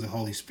possible through the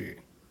Holy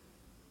Spirit.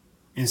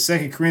 In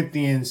 2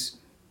 Corinthians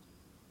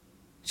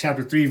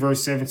chapter 3,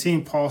 verse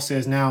 17, Paul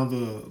says, now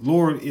the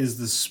Lord is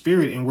the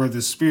Spirit, and where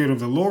the Spirit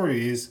of the Lord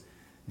is,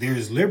 there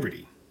is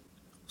liberty.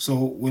 So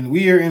when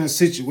we are in a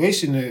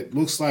situation that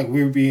looks like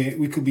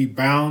we could be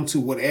bound to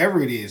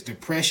whatever it is,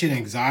 depression,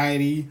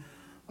 anxiety,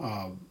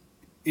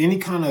 any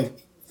kind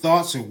of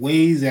thoughts or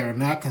ways that are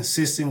not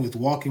consistent with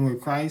walking with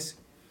Christ,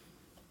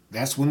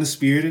 that's when the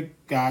Spirit of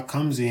God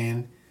comes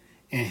in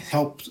and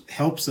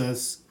helps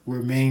us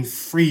remain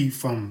free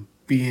from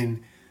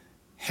being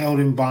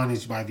held in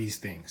bondage by these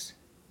things.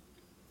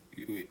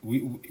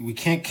 We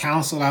can't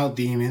counsel out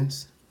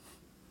demons.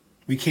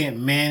 We can't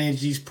manage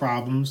these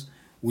problems.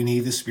 We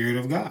need the Spirit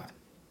of God.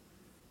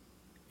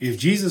 If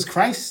Jesus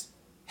Christ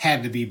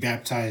had to be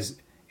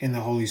baptized in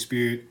the Holy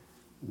Spirit,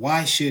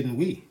 why shouldn't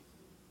we?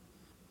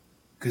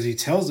 Because he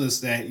tells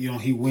us that,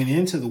 he went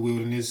into the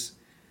wilderness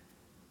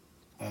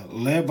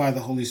led by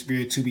the Holy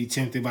Spirit to be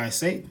tempted by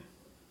Satan.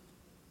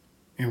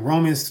 In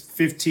Romans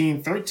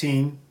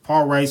 15:13,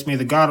 Paul writes, may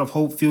the God of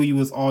hope fill you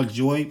with all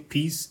joy,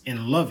 peace,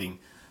 and loving,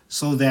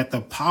 so that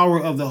the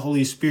power of the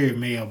Holy Spirit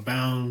may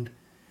abound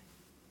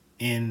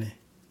in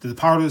the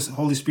power of the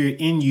Holy Spirit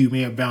in you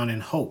may abound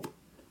in hope.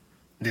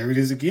 There it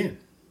is again.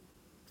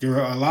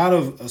 There are a lot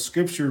of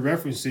scripture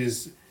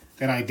references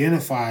that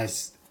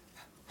identifies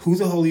who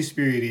the Holy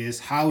Spirit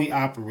is, how he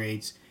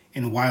operates,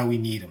 and why we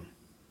need him.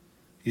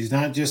 He's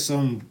not just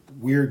some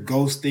weird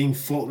ghost thing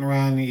floating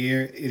around in the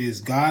air. It is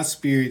God's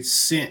Spirit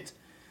sent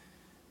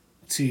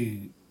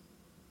to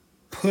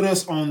put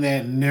us on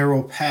that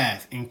narrow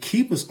path and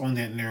keep us on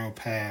that narrow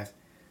path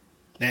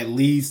that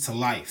leads to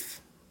life,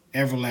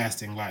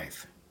 everlasting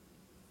life.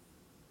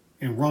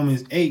 In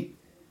Romans 8,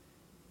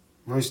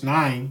 verse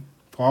 9,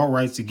 Paul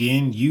writes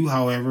again, you,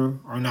 however,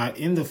 are not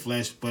in the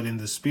flesh, but in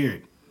the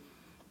Spirit,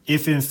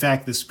 if in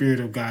fact the Spirit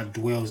of God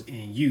dwells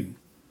in you.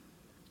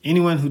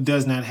 Anyone who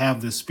does not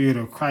have the Spirit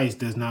of Christ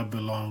does not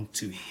belong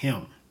to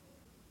him.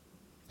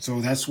 So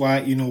that's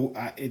why,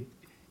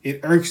 it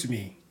irks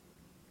me,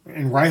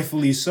 and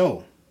rightfully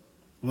so,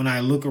 when I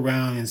look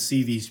around and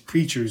see these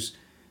preachers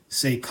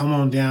say, come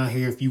on down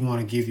here if you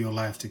want to give your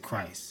life to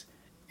Christ.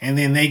 And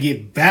then they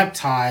get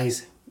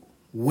baptized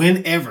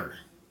whenever,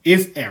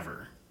 if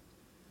ever.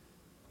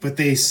 But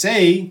they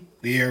say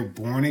they are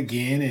born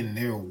again and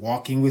they're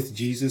walking with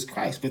Jesus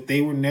Christ, but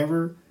they were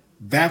never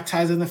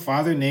baptized in the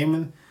Father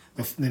name,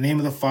 the name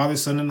of the Father,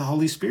 Son, and the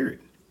Holy Spirit.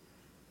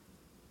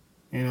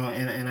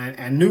 And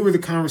I knew where the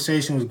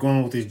conversation was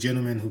going with this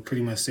gentleman who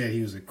pretty much said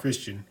he was a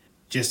Christian,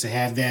 just to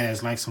have that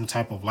as like some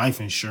type of life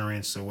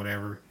insurance or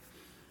whatever.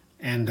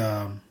 And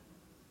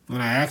when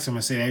I asked him,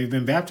 I said, have you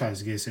been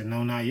baptized again? He said,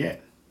 no, not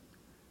yet.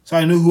 So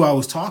I knew who I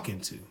was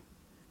talking to.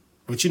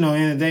 But, at the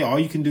end of the day, all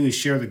you can do is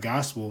share the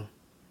gospel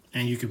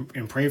and you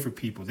can pray for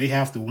people. They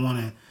have to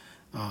want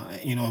to,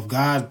 if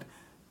God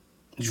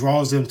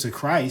draws them to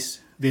Christ,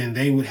 then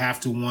they would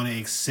have to want to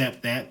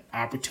accept that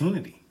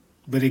opportunity.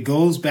 But it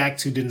goes back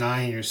to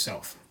denying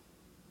yourself.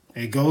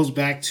 It goes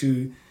back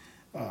to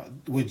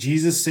what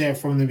Jesus said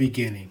from the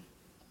beginning.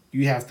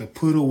 You have to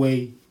put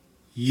away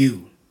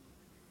you,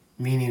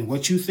 meaning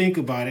what you think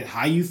about it,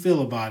 how you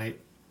feel about it,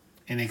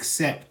 and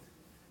accept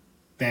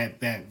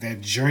that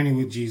journey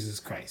with Jesus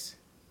Christ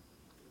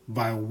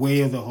by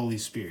way of the Holy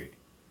Spirit.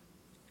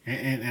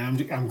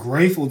 And I'm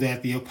grateful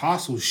that the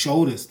apostles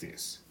showed us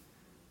this.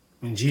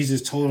 When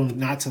Jesus told them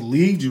not to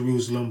leave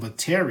Jerusalem but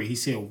tarry, he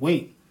said,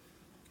 wait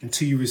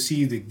until you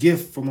receive the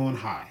gift from on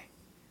high.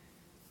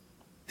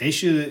 They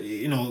should,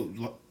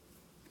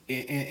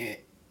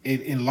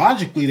 and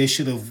logically they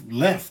should have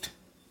left,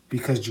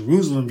 because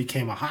Jerusalem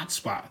became a hot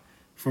spot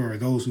for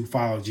those who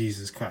follow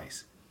Jesus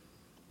Christ.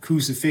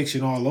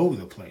 Crucifixion all over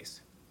the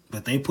place.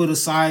 But they put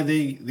aside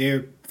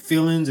their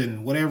feelings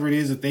and whatever it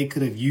is that they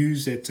could have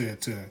used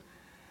to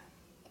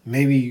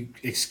maybe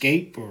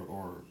escape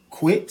or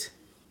quit.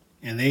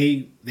 And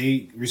they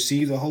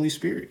received the Holy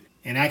Spirit.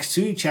 In Acts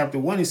 2, chapter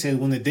 1, it says,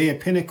 when the day of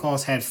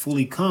Pentecost had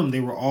fully come,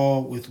 they were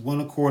all with one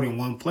accord in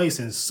one place.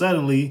 And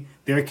suddenly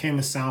there came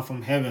a sound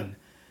from heaven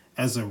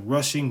as a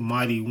rushing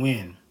mighty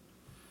wind.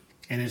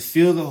 And it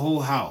filled the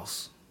whole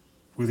house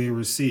where they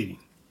were sitting.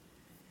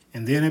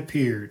 And then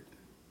appeared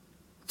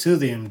to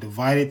them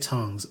divided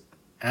tongues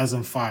as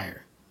of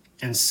fire,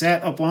 and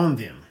sat upon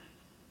them.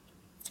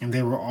 And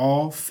they were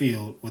all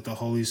filled with the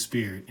Holy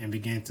Spirit, and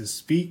began to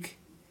speak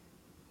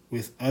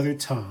with other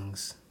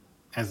tongues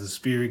as the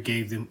Spirit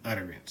gave them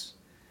utterance.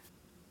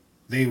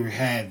 They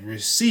had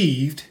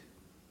received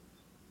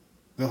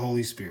the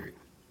Holy Spirit.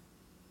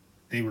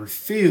 They were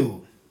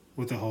filled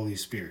with the Holy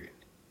Spirit.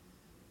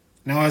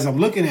 Now, as I'm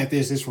looking at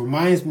this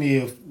reminds me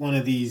of one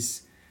of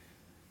these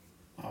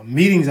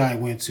meetings I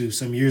went to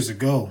some years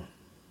ago,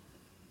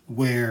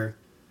 where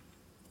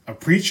a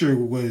preacher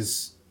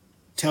was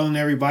telling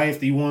everybody if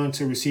they wanted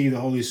to receive the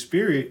Holy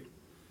Spirit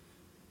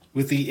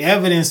with the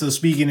evidence of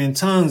speaking in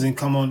tongues and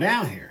come on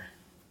down here.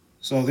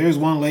 So there's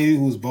one lady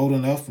who was bold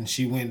enough and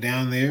she went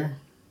down there,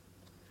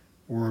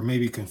 or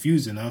maybe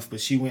confused enough,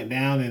 but she went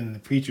down and the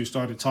preacher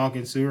started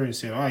talking to her and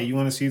said, all right, you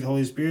want to see the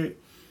Holy Spirit?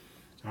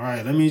 All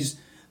right,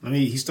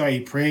 he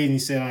prayed and he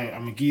said,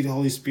 I'm going to give you the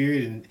Holy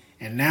Spirit.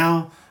 And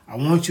now I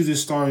want you to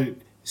start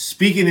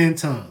speaking in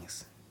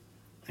tongues.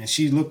 And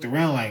she looked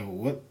around like,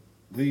 what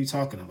are you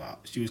talking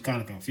about? She was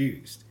kind of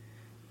confused.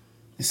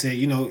 And said,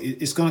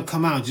 it's going to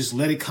come out. Just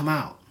let it come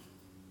out.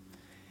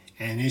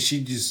 And then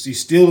she's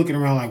still looking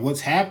around like,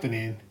 what's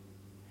happening?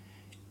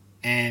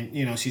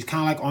 And, she's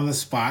kind of like on the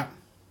spot.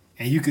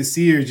 And you could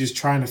see her just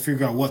trying to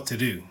figure out what to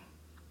do.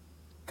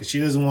 Because she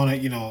doesn't want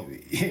to,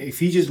 if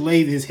he just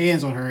laid his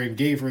hands on her and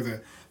gave her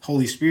the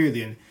Holy Spirit,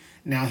 then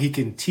now he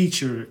can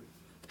teach her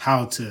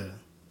how to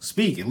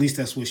speak. At least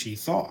that's what she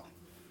thought.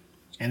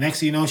 And next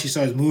thing you know, she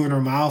starts moving her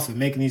mouth and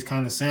making these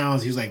kind of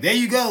sounds. He's like, there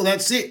you go.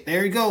 That's it.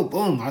 There you go.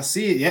 Boom. I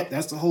see it. Yep,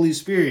 that's the Holy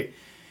Spirit.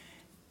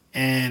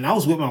 And I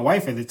was with my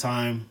wife at the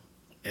time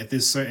at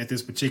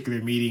this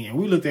particular meeting. And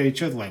we looked at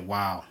each other like,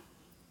 wow.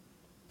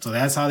 So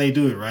that's how they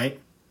do it, right?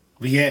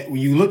 But yet,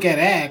 when you look at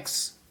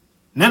Acts,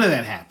 none of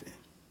that happened.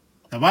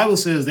 The Bible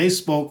says they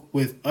spoke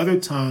with other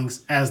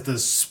tongues as the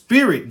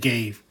Spirit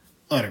gave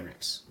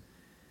utterance.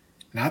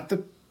 Not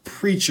the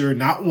preacher,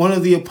 not one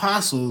of the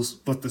apostles,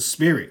 but the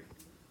Spirit.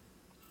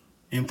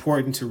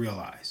 Important to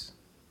realize.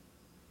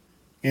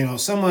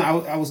 Someone,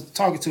 I was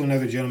talking to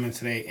another gentleman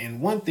today,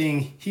 and one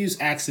thing he was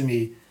asking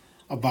me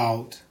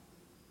about,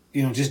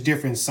 just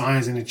different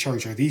signs in the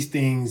church. Are these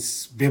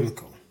things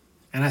biblical?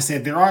 And I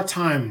said, there are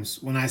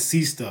times when I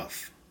see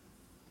stuff,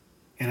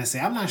 and I say,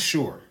 I'm not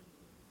sure.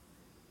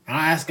 And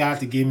I ask God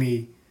to give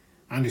me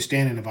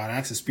understanding about it. I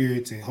ask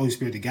the Holy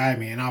Spirit to guide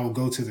me, and I will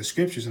go to the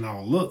scriptures and I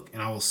will look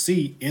and I will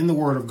see in the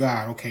Word of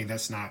God, okay,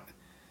 that's not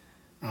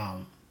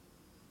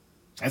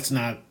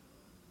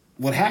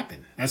what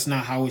happened. That's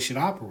not how it should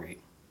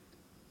operate.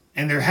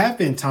 And there have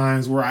been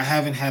times where I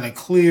haven't had a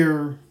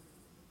clear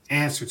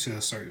answer to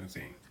a certain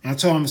thing. And I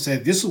told him, I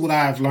said, this is what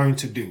I've learned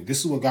to do. This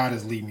is what God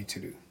has led me to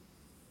do.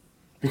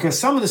 Because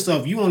some of the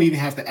stuff you won't even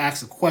have to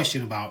ask a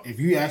question about if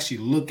you actually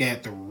look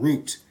at the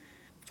root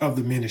of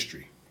the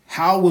ministry.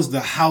 How was the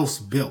house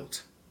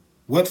built?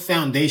 What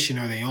foundation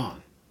are they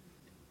on?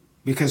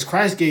 Because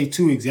Christ gave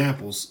two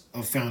examples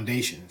of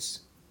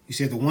foundations. He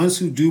said, the ones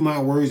who do my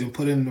words and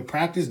put it into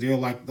practice, they're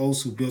like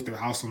those who built their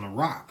house on a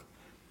rock.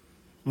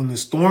 When the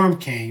storm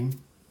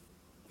came,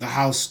 the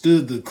house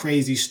stood the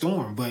crazy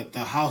storm. But the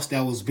house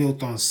that was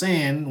built on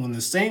sand, when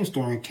the same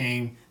storm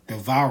came,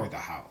 devoured the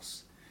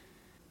house.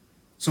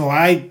 So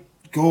I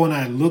go and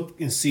I look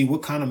and see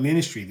what kind of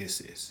ministry this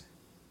is.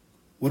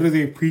 What are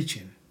they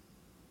preaching?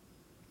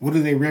 What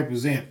do they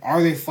represent?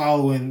 Are they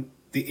following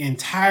the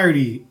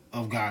entirety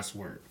of God's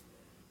word?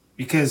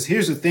 Because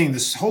here's the thing,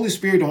 the Holy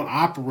Spirit don't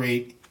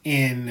operate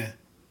in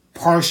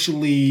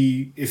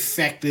partially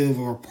effective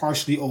or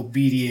partially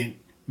obedient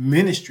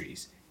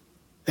ministries.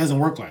 It doesn't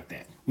work like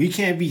that. We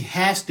can't be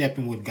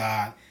half-stepping with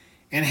God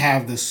and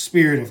have the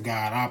Spirit of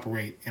God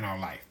operate in our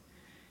life,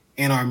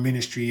 in our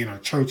ministry, in our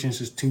church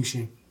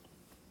institution.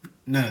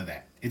 None of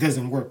that. It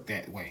doesn't work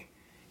that way.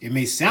 It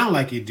may sound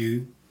like it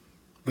do,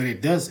 but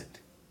it doesn't.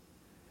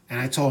 And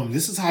I told him,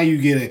 this is how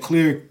you get a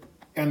clear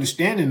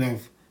understanding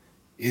of,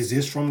 is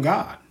this from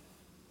God?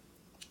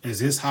 Is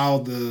this how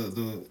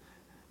the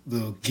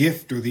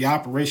gift or the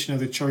operation of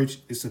the church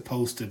is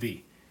supposed to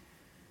be?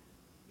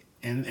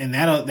 And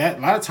that a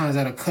lot of times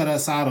that'll cut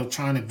us out of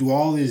trying to do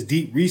all this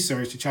deep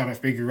research to try to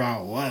figure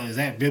out, well, is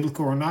that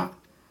biblical or not?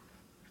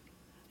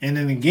 And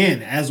then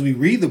again, as we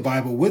read the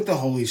Bible with the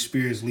Holy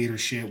Spirit's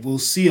leadership, we'll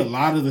see a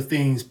lot of the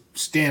things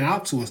stand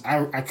out to us.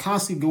 I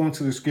constantly go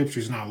into the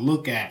scriptures and I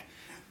look at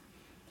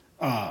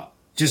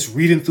just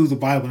reading through the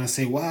Bible and I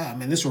say, wow,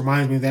 man, this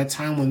reminds me of that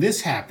time when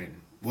this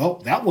happened. Well,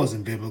 that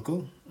wasn't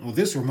biblical. Well,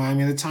 this reminds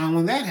me of the time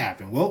when that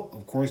happened. Well,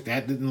 of course,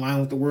 that didn't line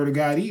with the Word of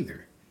God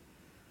either.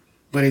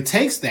 But it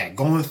takes that,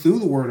 going through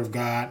the Word of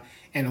God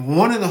and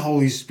wanting the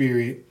Holy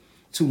Spirit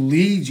to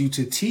lead you,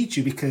 to teach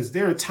you, because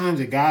there are times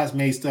that God's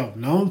made stuff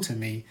known to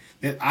me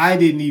that I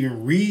didn't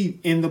even read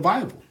in the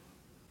Bible.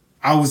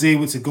 I was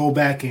able to go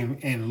back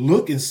and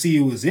look and see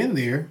it was in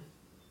there,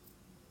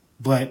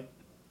 but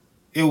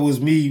it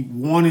was me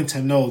wanting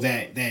to know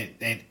that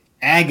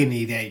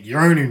agony, that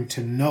yearning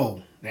to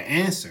know the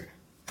answer,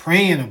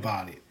 praying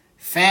about it,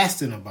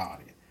 fasting about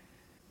it.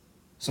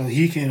 So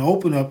he can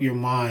open up your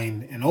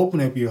mind and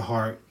open up your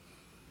heart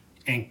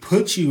and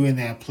put you in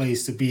that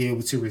place to be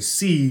able to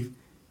receive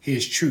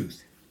his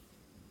truth.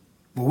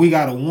 But we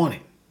got to want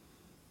it.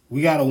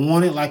 We got to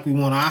want it like we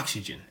want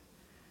oxygen.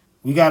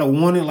 We got to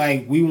want it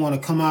like we want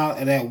to come out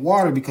of that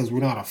water because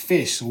we're not a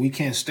fish, so we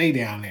can't stay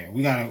down there.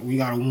 We got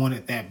to want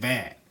it that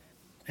bad.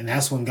 And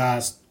that's when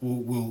God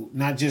will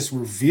not just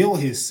reveal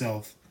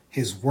himself,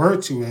 his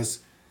word to us,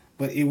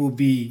 but it will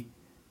be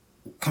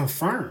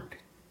confirmed.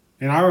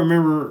 And I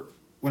remember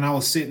when I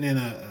was sitting in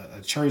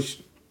a church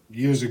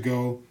years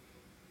ago,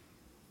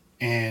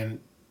 and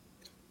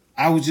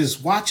I was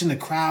just watching the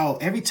crowd.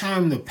 Every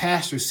time the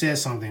pastor said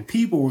something,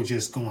 people were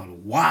just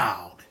going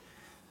wild.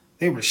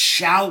 They were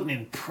shouting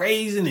and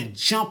praising and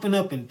jumping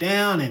up and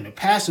down. And the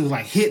pastor was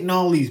like hitting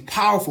all these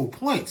powerful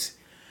points.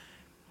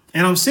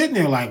 And I'm sitting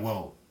there like,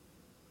 well,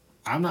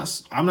 I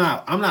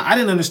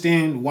didn't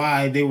understand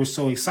why they were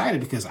so excited,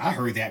 because I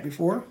heard that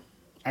before.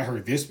 I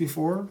heard this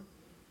before.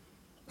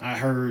 I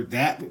heard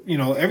that,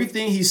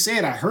 everything he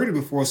said, I heard it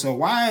before. So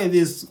why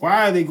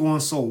are they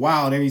going so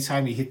wild every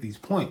time he hit these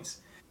points?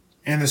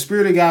 And the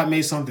Spirit of God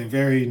made something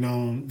very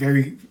known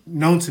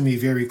to me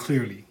very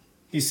clearly.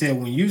 He said,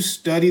 when you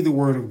study the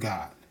Word of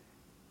God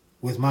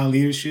with my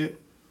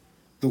leadership,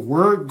 the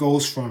Word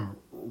goes from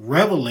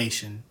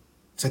revelation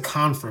to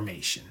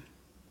confirmation.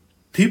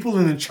 People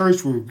in the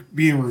church were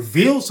being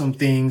revealed some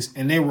things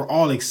and they were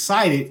all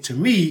excited. To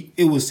me,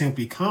 it was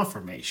simply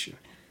confirmation.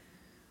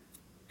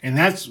 And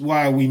that's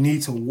why we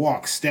need to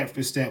walk step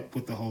for step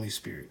with the Holy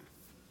Spirit.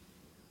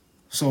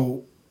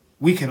 So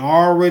we can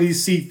already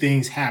see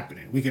things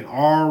happening. We can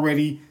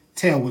already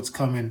tell what's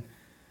coming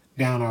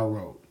down our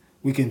road.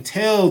 We can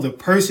tell the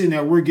person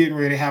that we're getting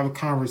ready to have a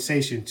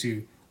conversation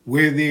to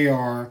where they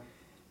are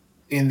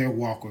in their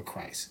walk with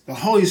Christ. The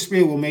Holy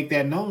Spirit will make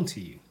that known to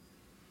you.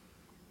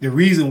 The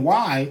reason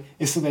why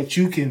is so that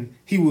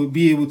he will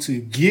be able to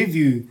give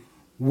you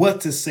what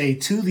to say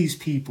to these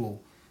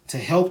people to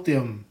help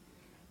them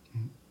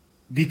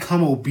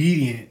become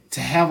obedient,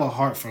 to have a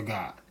heart for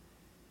God,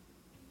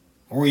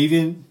 or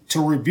even to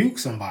rebuke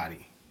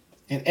somebody.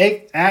 In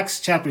Acts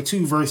chapter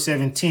 2, verse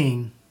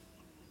 17,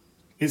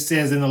 it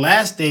says, in the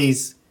last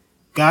days,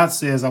 God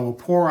says, I will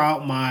pour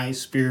out my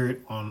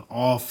Spirit on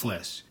all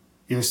flesh.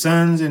 Your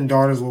sons and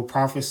daughters will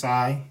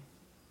prophesy.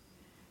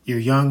 Your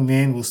young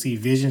men will see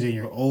visions, and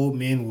your old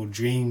men will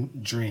dream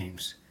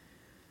dreams.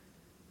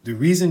 The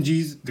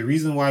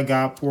reason why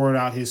God poured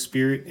out his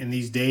Spirit in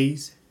these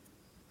days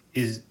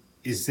is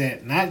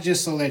that not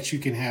just so that you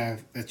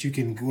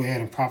can go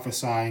ahead and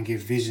prophesy and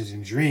give visions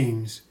and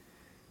dreams,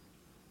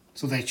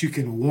 so that you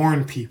can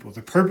warn people.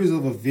 The purpose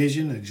of a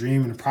vision, a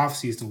dream, and a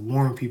prophecy is to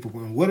warn people.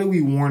 And what are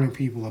we warning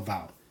people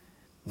about?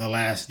 The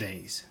last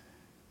days,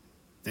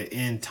 the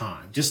end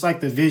time. Just like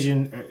the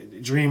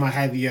dream I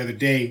had the other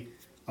day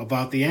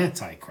about the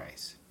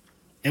Antichrist.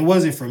 It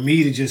wasn't for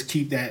me to just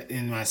keep that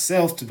in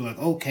myself to be like,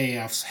 okay,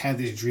 I've had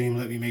this dream,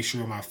 let me make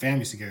sure my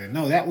family's together.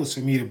 No, that was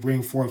for me to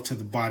bring forth to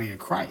the body of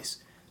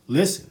Christ.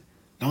 Listen,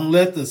 don't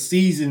let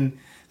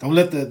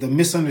the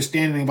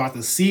misunderstanding about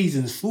the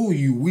seasons fool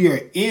you. We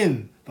are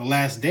in the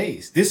last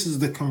days. This is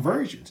the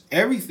convergence.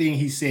 Everything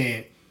he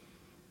said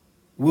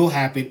will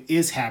happen,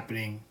 is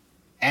happening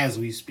as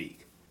we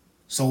speak.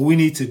 So we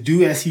need to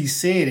do as he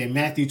said in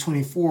Matthew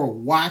 24,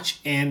 watch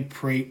and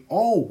pray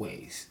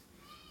always,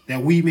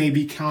 that we may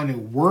be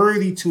counted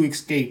worthy to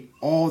escape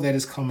all that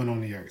is coming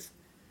on the earth.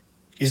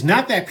 It's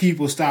not that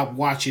people stop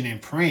watching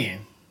and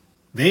praying.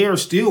 They are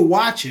still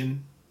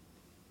watching.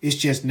 It's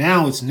just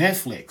now it's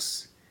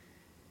Netflix.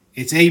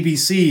 It's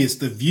ABC, it's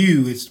The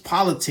View, it's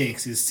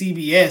politics, it's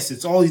CBS,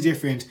 it's all these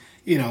different,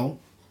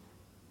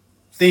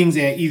 things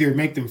that either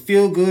make them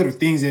feel good or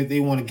things that they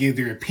want to give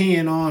their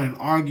opinion on and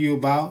argue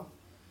about.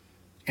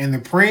 And the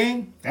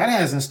praying, that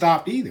hasn't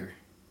stopped either.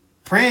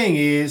 Praying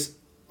is,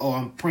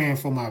 I'm praying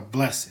for my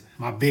blessing,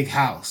 my big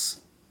house.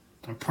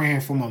 I'm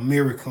praying for my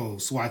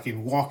miracles so I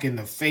can walk in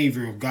the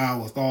favor of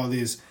God with all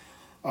these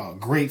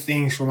great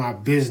things for my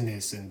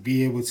business and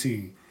be able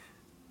to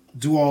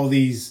do all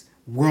these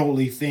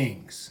worldly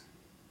things.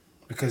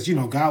 Because,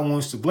 God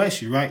wants to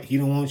bless you, right? He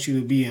don't want you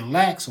to be in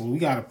lack. So we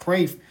got to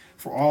pray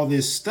for all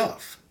this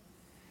stuff.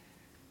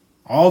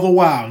 All the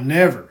while,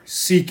 never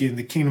seeking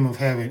the kingdom of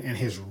heaven and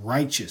his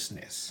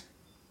righteousness.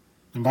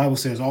 The Bible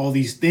says all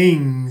these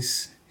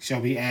things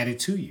shall be added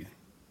to you.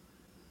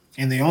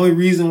 And the only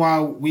reason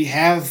why we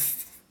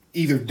have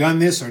either done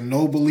this, or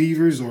no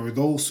believers or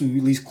those who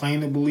at least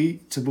claim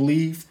to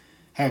believe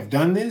have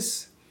done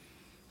this,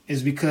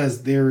 is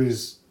because there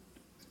is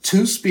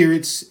two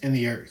spirits in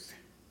the earth.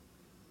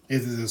 It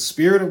is the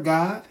Spirit of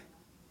God,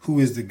 who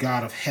is the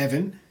God of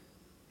heaven,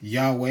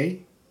 Yahweh.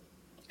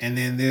 And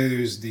then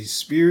there's the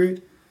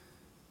spirit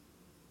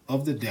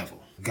of the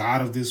devil,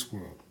 God of this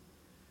world.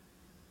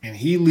 And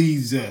he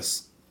leads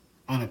us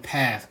on a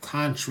path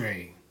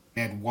contrary,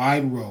 that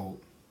wide road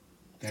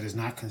that is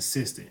not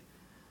consistent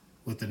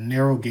with the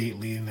narrow gate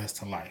leading us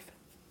to life.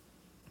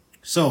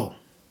 So,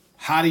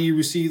 how do you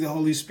receive the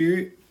Holy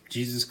Spirit?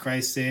 Jesus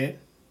Christ said,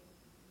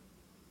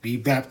 be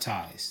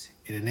baptized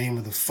in the name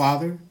of the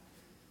Father,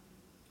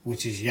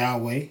 which is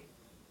Yahweh,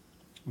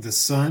 the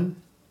Son,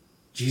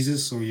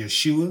 Jesus or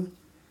Yeshua,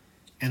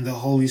 and the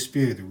Holy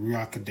Spirit, the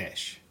Ruach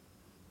Kadesh.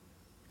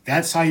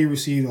 That's how you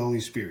receive the Holy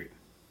Spirit.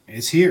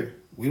 It's here.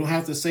 We don't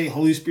have to say,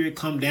 Holy Spirit,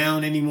 come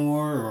down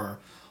anymore, or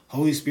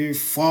Holy Spirit,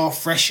 fall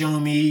fresh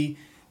on me.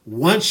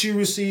 Once you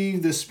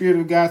receive the Spirit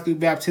of God through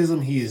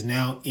baptism, he is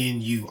now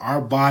in you.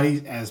 Our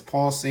bodies, as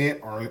Paul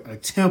said, are a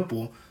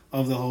temple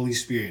of the Holy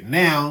Spirit.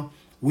 Now,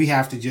 we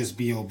have to just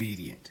be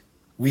obedient.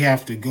 We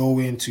have to go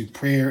into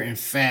prayer and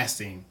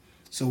fasting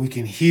so we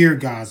can hear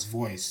God's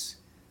voice.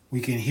 We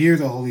can hear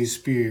the Holy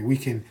Spirit. We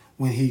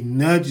when he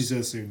nudges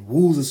us and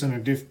woos us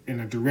in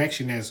a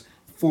direction that's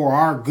for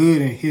our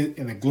good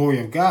and the glory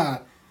of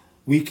God,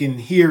 we can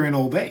hear and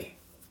obey.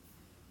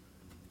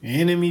 The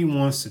enemy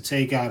wants to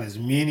take out as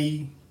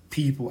many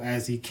people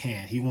as he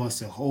can. He wants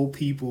to hold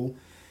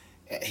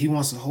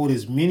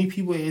as many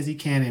people as he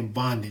can in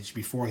bondage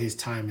before his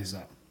time is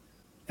up.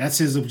 That's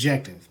his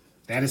objective.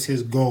 That is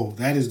his goal.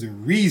 That is the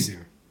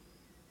reason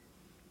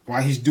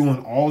why he's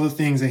doing all the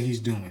things that he's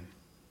doing.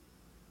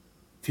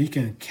 If he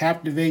can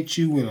captivate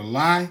you with a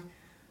lie,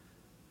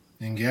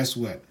 then guess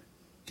what?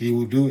 He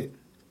will do it.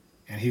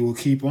 And he will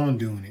keep on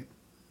doing it.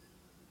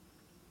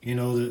 You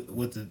know,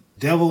 what the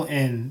devil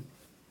and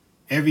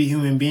every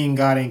human being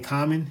got in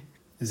common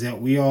is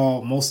that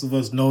most of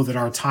us know that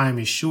our time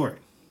is short.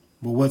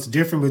 But what's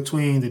different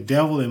between the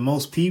devil and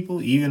most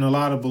people, even a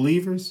lot of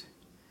believers,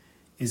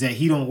 is that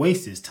he don't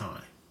waste his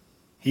time.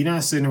 He's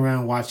not sitting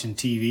around watching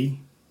TV.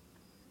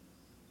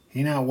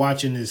 He's not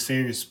watching his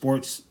favorite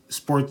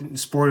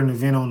sporting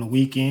event on the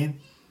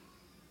weekend.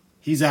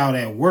 He's out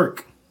at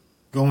work,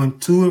 going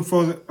to and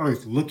fro the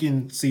earth,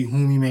 looking to see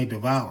whom he may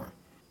devour.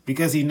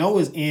 Because he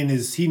knows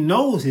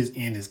his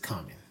end is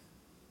coming.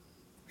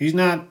 He's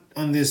not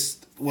on this,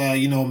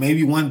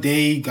 maybe one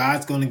day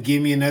God's going to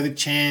give me another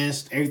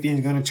chance.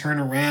 Everything's going to turn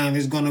around.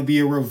 There's going to be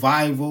a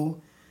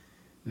revival.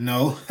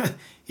 No,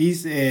 he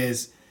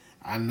says,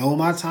 I know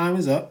my time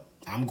is up.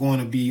 I'm going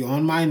to be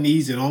on my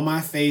knees and on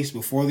my face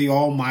before the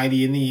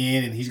Almighty in the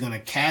end, and he's going to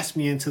cast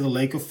me into the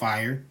lake of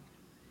fire.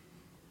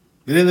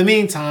 But in the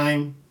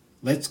meantime,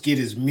 let's get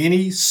as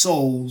many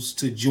souls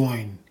to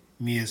join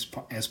me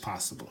as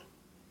possible.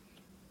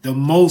 The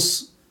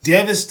most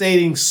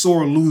devastating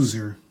sore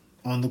loser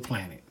on the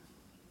planet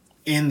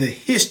in the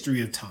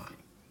history of time.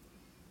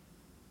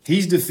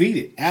 He's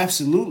defeated.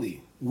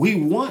 Absolutely. We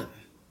won.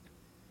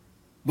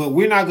 But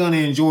we're not going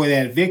to enjoy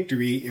that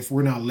victory if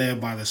we're not led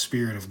by the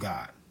Spirit of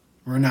God.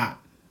 We're not.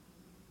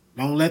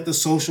 Don't let the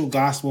social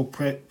gospel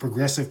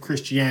progressive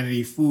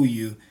Christianity fool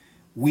you.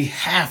 We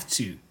have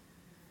to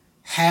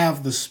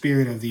have the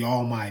Spirit of the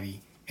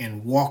Almighty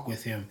and walk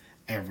with him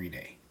every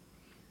day.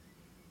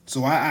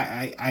 So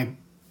I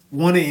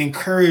want to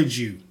encourage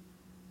you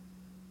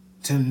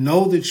to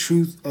know the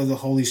truth of the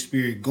Holy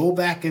Spirit. Go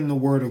back in the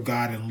Word of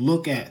God and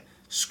look at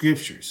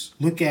scriptures.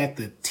 Look at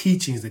the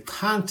teachings, the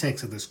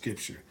context of the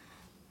scripture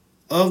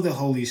of the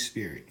Holy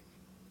Spirit,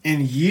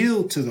 and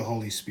yield to the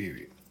Holy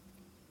Spirit.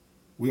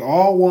 We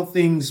all want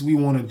things we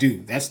want to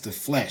do. That's the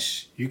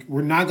flesh.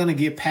 We're not going to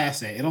get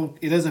past that.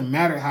 It doesn't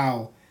matter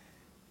how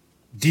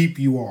deep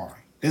you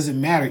are. It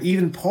doesn't matter.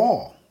 Even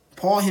Paul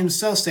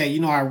himself said,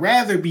 I'd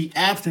rather be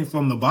absent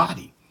from the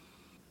body,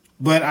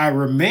 but I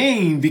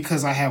remain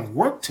because I have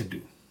work to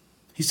do.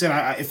 He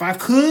said, if I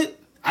could,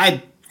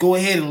 I'd go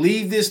ahead and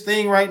leave this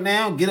thing right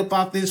now, get up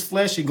out this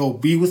flesh and go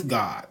be with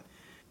God.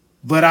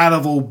 But out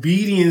of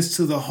obedience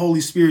to the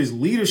Holy Spirit's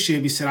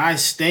leadership, he said, I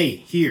stay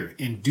here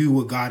and do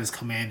what God has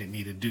commanded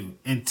me to do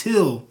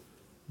until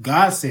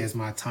God says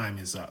my time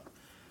is up.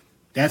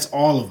 That's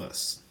all of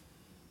us.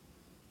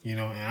 And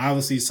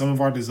obviously some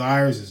of our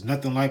desires is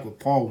nothing like what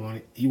Paul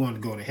wanted. He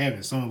wanted to go to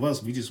heaven. Some of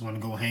us, we just want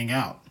to go hang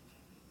out.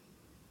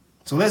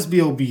 So let's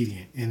be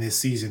obedient in this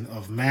season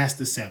of mass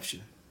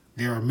deception.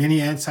 There are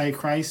many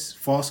antichrists,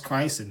 false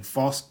Christs, and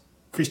false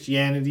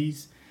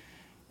Christianities,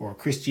 or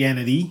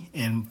Christianity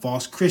and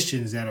false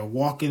Christians that are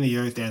walking the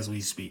earth as we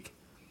speak.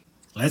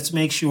 Let's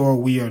make sure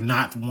we are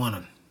not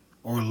one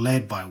or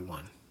led by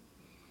one.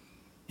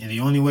 And the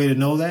only way to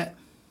know that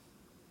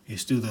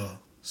is through the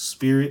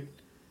Spirit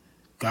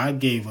God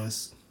gave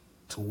us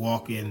to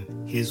walk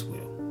in his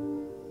will.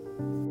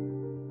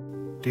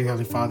 Dear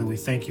Heavenly Father, we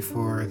thank you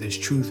for this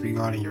truth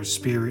regarding your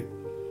Spirit,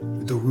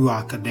 the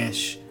Ruach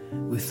Kadesh.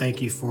 We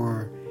thank you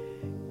for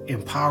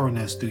empowering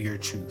us through your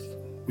truth.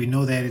 We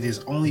know that it is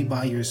only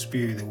by your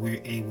Spirit that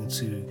we're able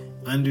to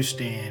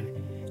understand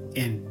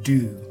and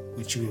do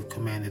what you have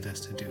commanded us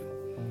to do.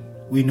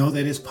 We know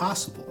that it's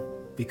possible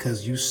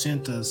because you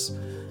sent us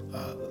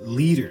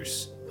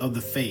leaders of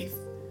the faith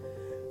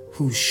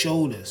who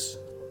showed us,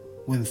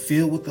 when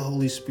filled with the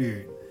Holy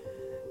Spirit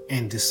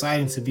and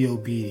deciding to be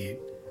obedient,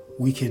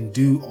 we can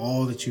do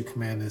all that you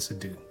command us to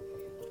do.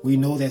 We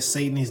know that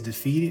Satan is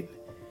defeated,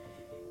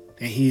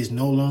 that he is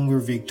no longer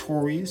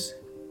victorious,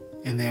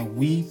 and that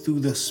we,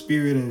 through the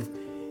Spirit of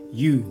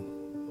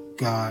you,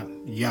 God,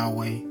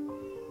 Yahweh,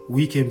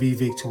 we can be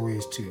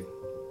victorious too.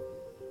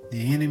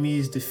 The enemy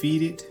is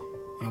defeated,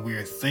 and we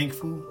are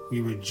thankful,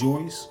 we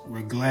rejoice,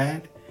 we're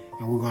glad,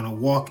 and we're going to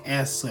walk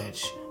as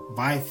such,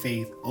 by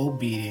faith,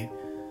 obedient,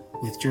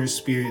 with your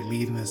Spirit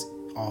leading us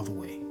all the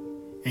way.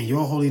 In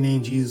your holy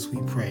name, Jesus,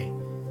 we pray.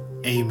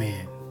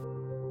 Amen.